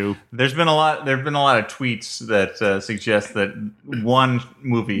have to them. do. There've been a lot of tweets that suggest that one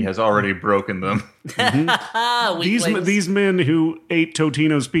movie has already broken them. Weaklings. These men who ate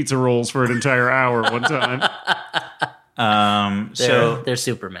Totino's pizza rolls for an entire hour one time. So They're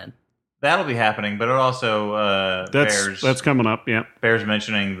Supermen. That'll be happening, but it also that's coming up. Yeah, bears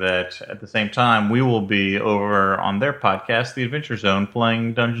mentioning that at the same time we will be over on their podcast, The Adventure Zone,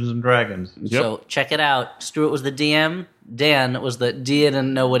 playing Dungeons and Dragons. Yep. So check it out. Stuart was the DM. Dan was the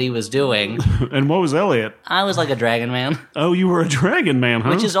didn't know what he was doing. And what was Elliott? I was like a dragon man, Oh, you were a dragon man,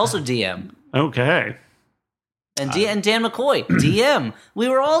 huh? which is also DM. Okay. And Dan McCoy, DM. We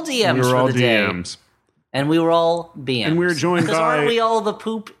were all DMs We were for all the day. DMs. And we were all BMs. And we were joined Because by- aren't we all the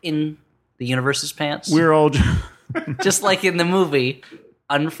poop in the universe's pants? We're all... Just like in the movie,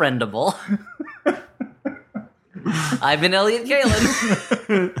 Unfriendable. I've been Elliott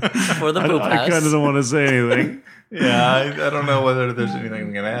Kalin for the poop I house. kind of don't want to say anything. Yeah, I don't know whether there's anything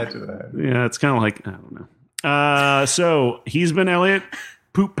we can add to that. Yeah, it's kind of like, I don't know. So, he's been Elliott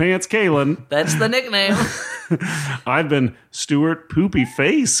Poop Pants Kalin. That's the nickname. I've been Stuart Poopy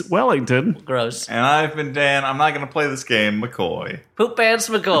Face Wellington. Gross. And I've been Dan. I'm not going to play this game, McCoy. Poop Pants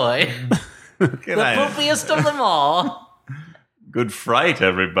McCoy. Good The night. poopiest of them all. Good fright,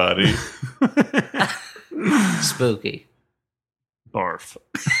 everybody. Spooky. Barf.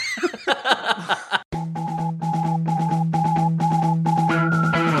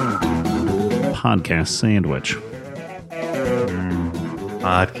 Podcast sandwich.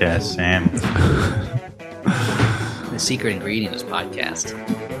 Podcast sandwich. The secret ingredient is podcast.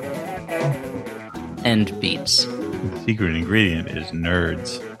 And beats. The secret ingredient is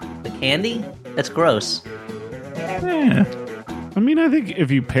nerds. The candy? That's gross. Yeah. I mean, I think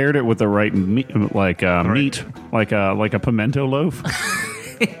if you paired it with the right meat, like a pimento loaf,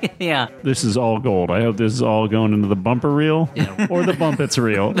 Yeah. this is all gold. I hope this is all going into the bumper reel Yeah. or the bump it's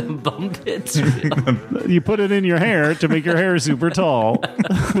reel. Bump it. You put it in your hair to make your hair super tall.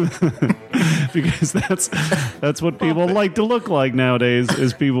 Because that's what people like to look like nowadays,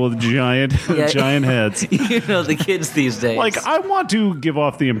 is people with giant heads. You know the kids these days. Like, I want to give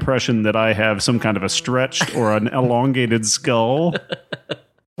off the impression that I have some kind of a stretched or an elongated skull.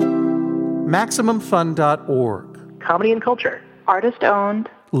 MaximumFun.org. Comedy and culture. Artist owned.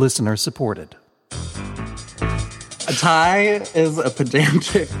 Listener supported. Ty is a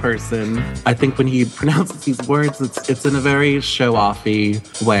pedantic person. I think when he pronounces these words, it's in a very show-offy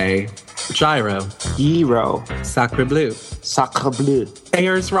way. Gyro. Gyro. Sacre bleu. Sacre bleu.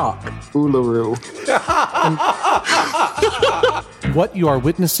 Ayers Rock. Uluru. What you are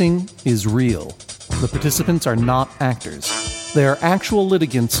witnessing is real. The participants are not actors. They are actual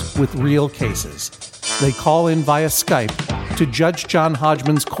litigants with real cases. They call in via Skype to Judge John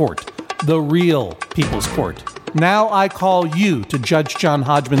Hodgman's court, the real People's Court. Now I call you to Judge John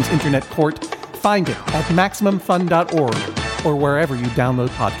Hodgman's internet court. Find it at MaximumFun.org or wherever you download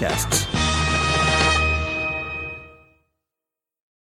podcasts.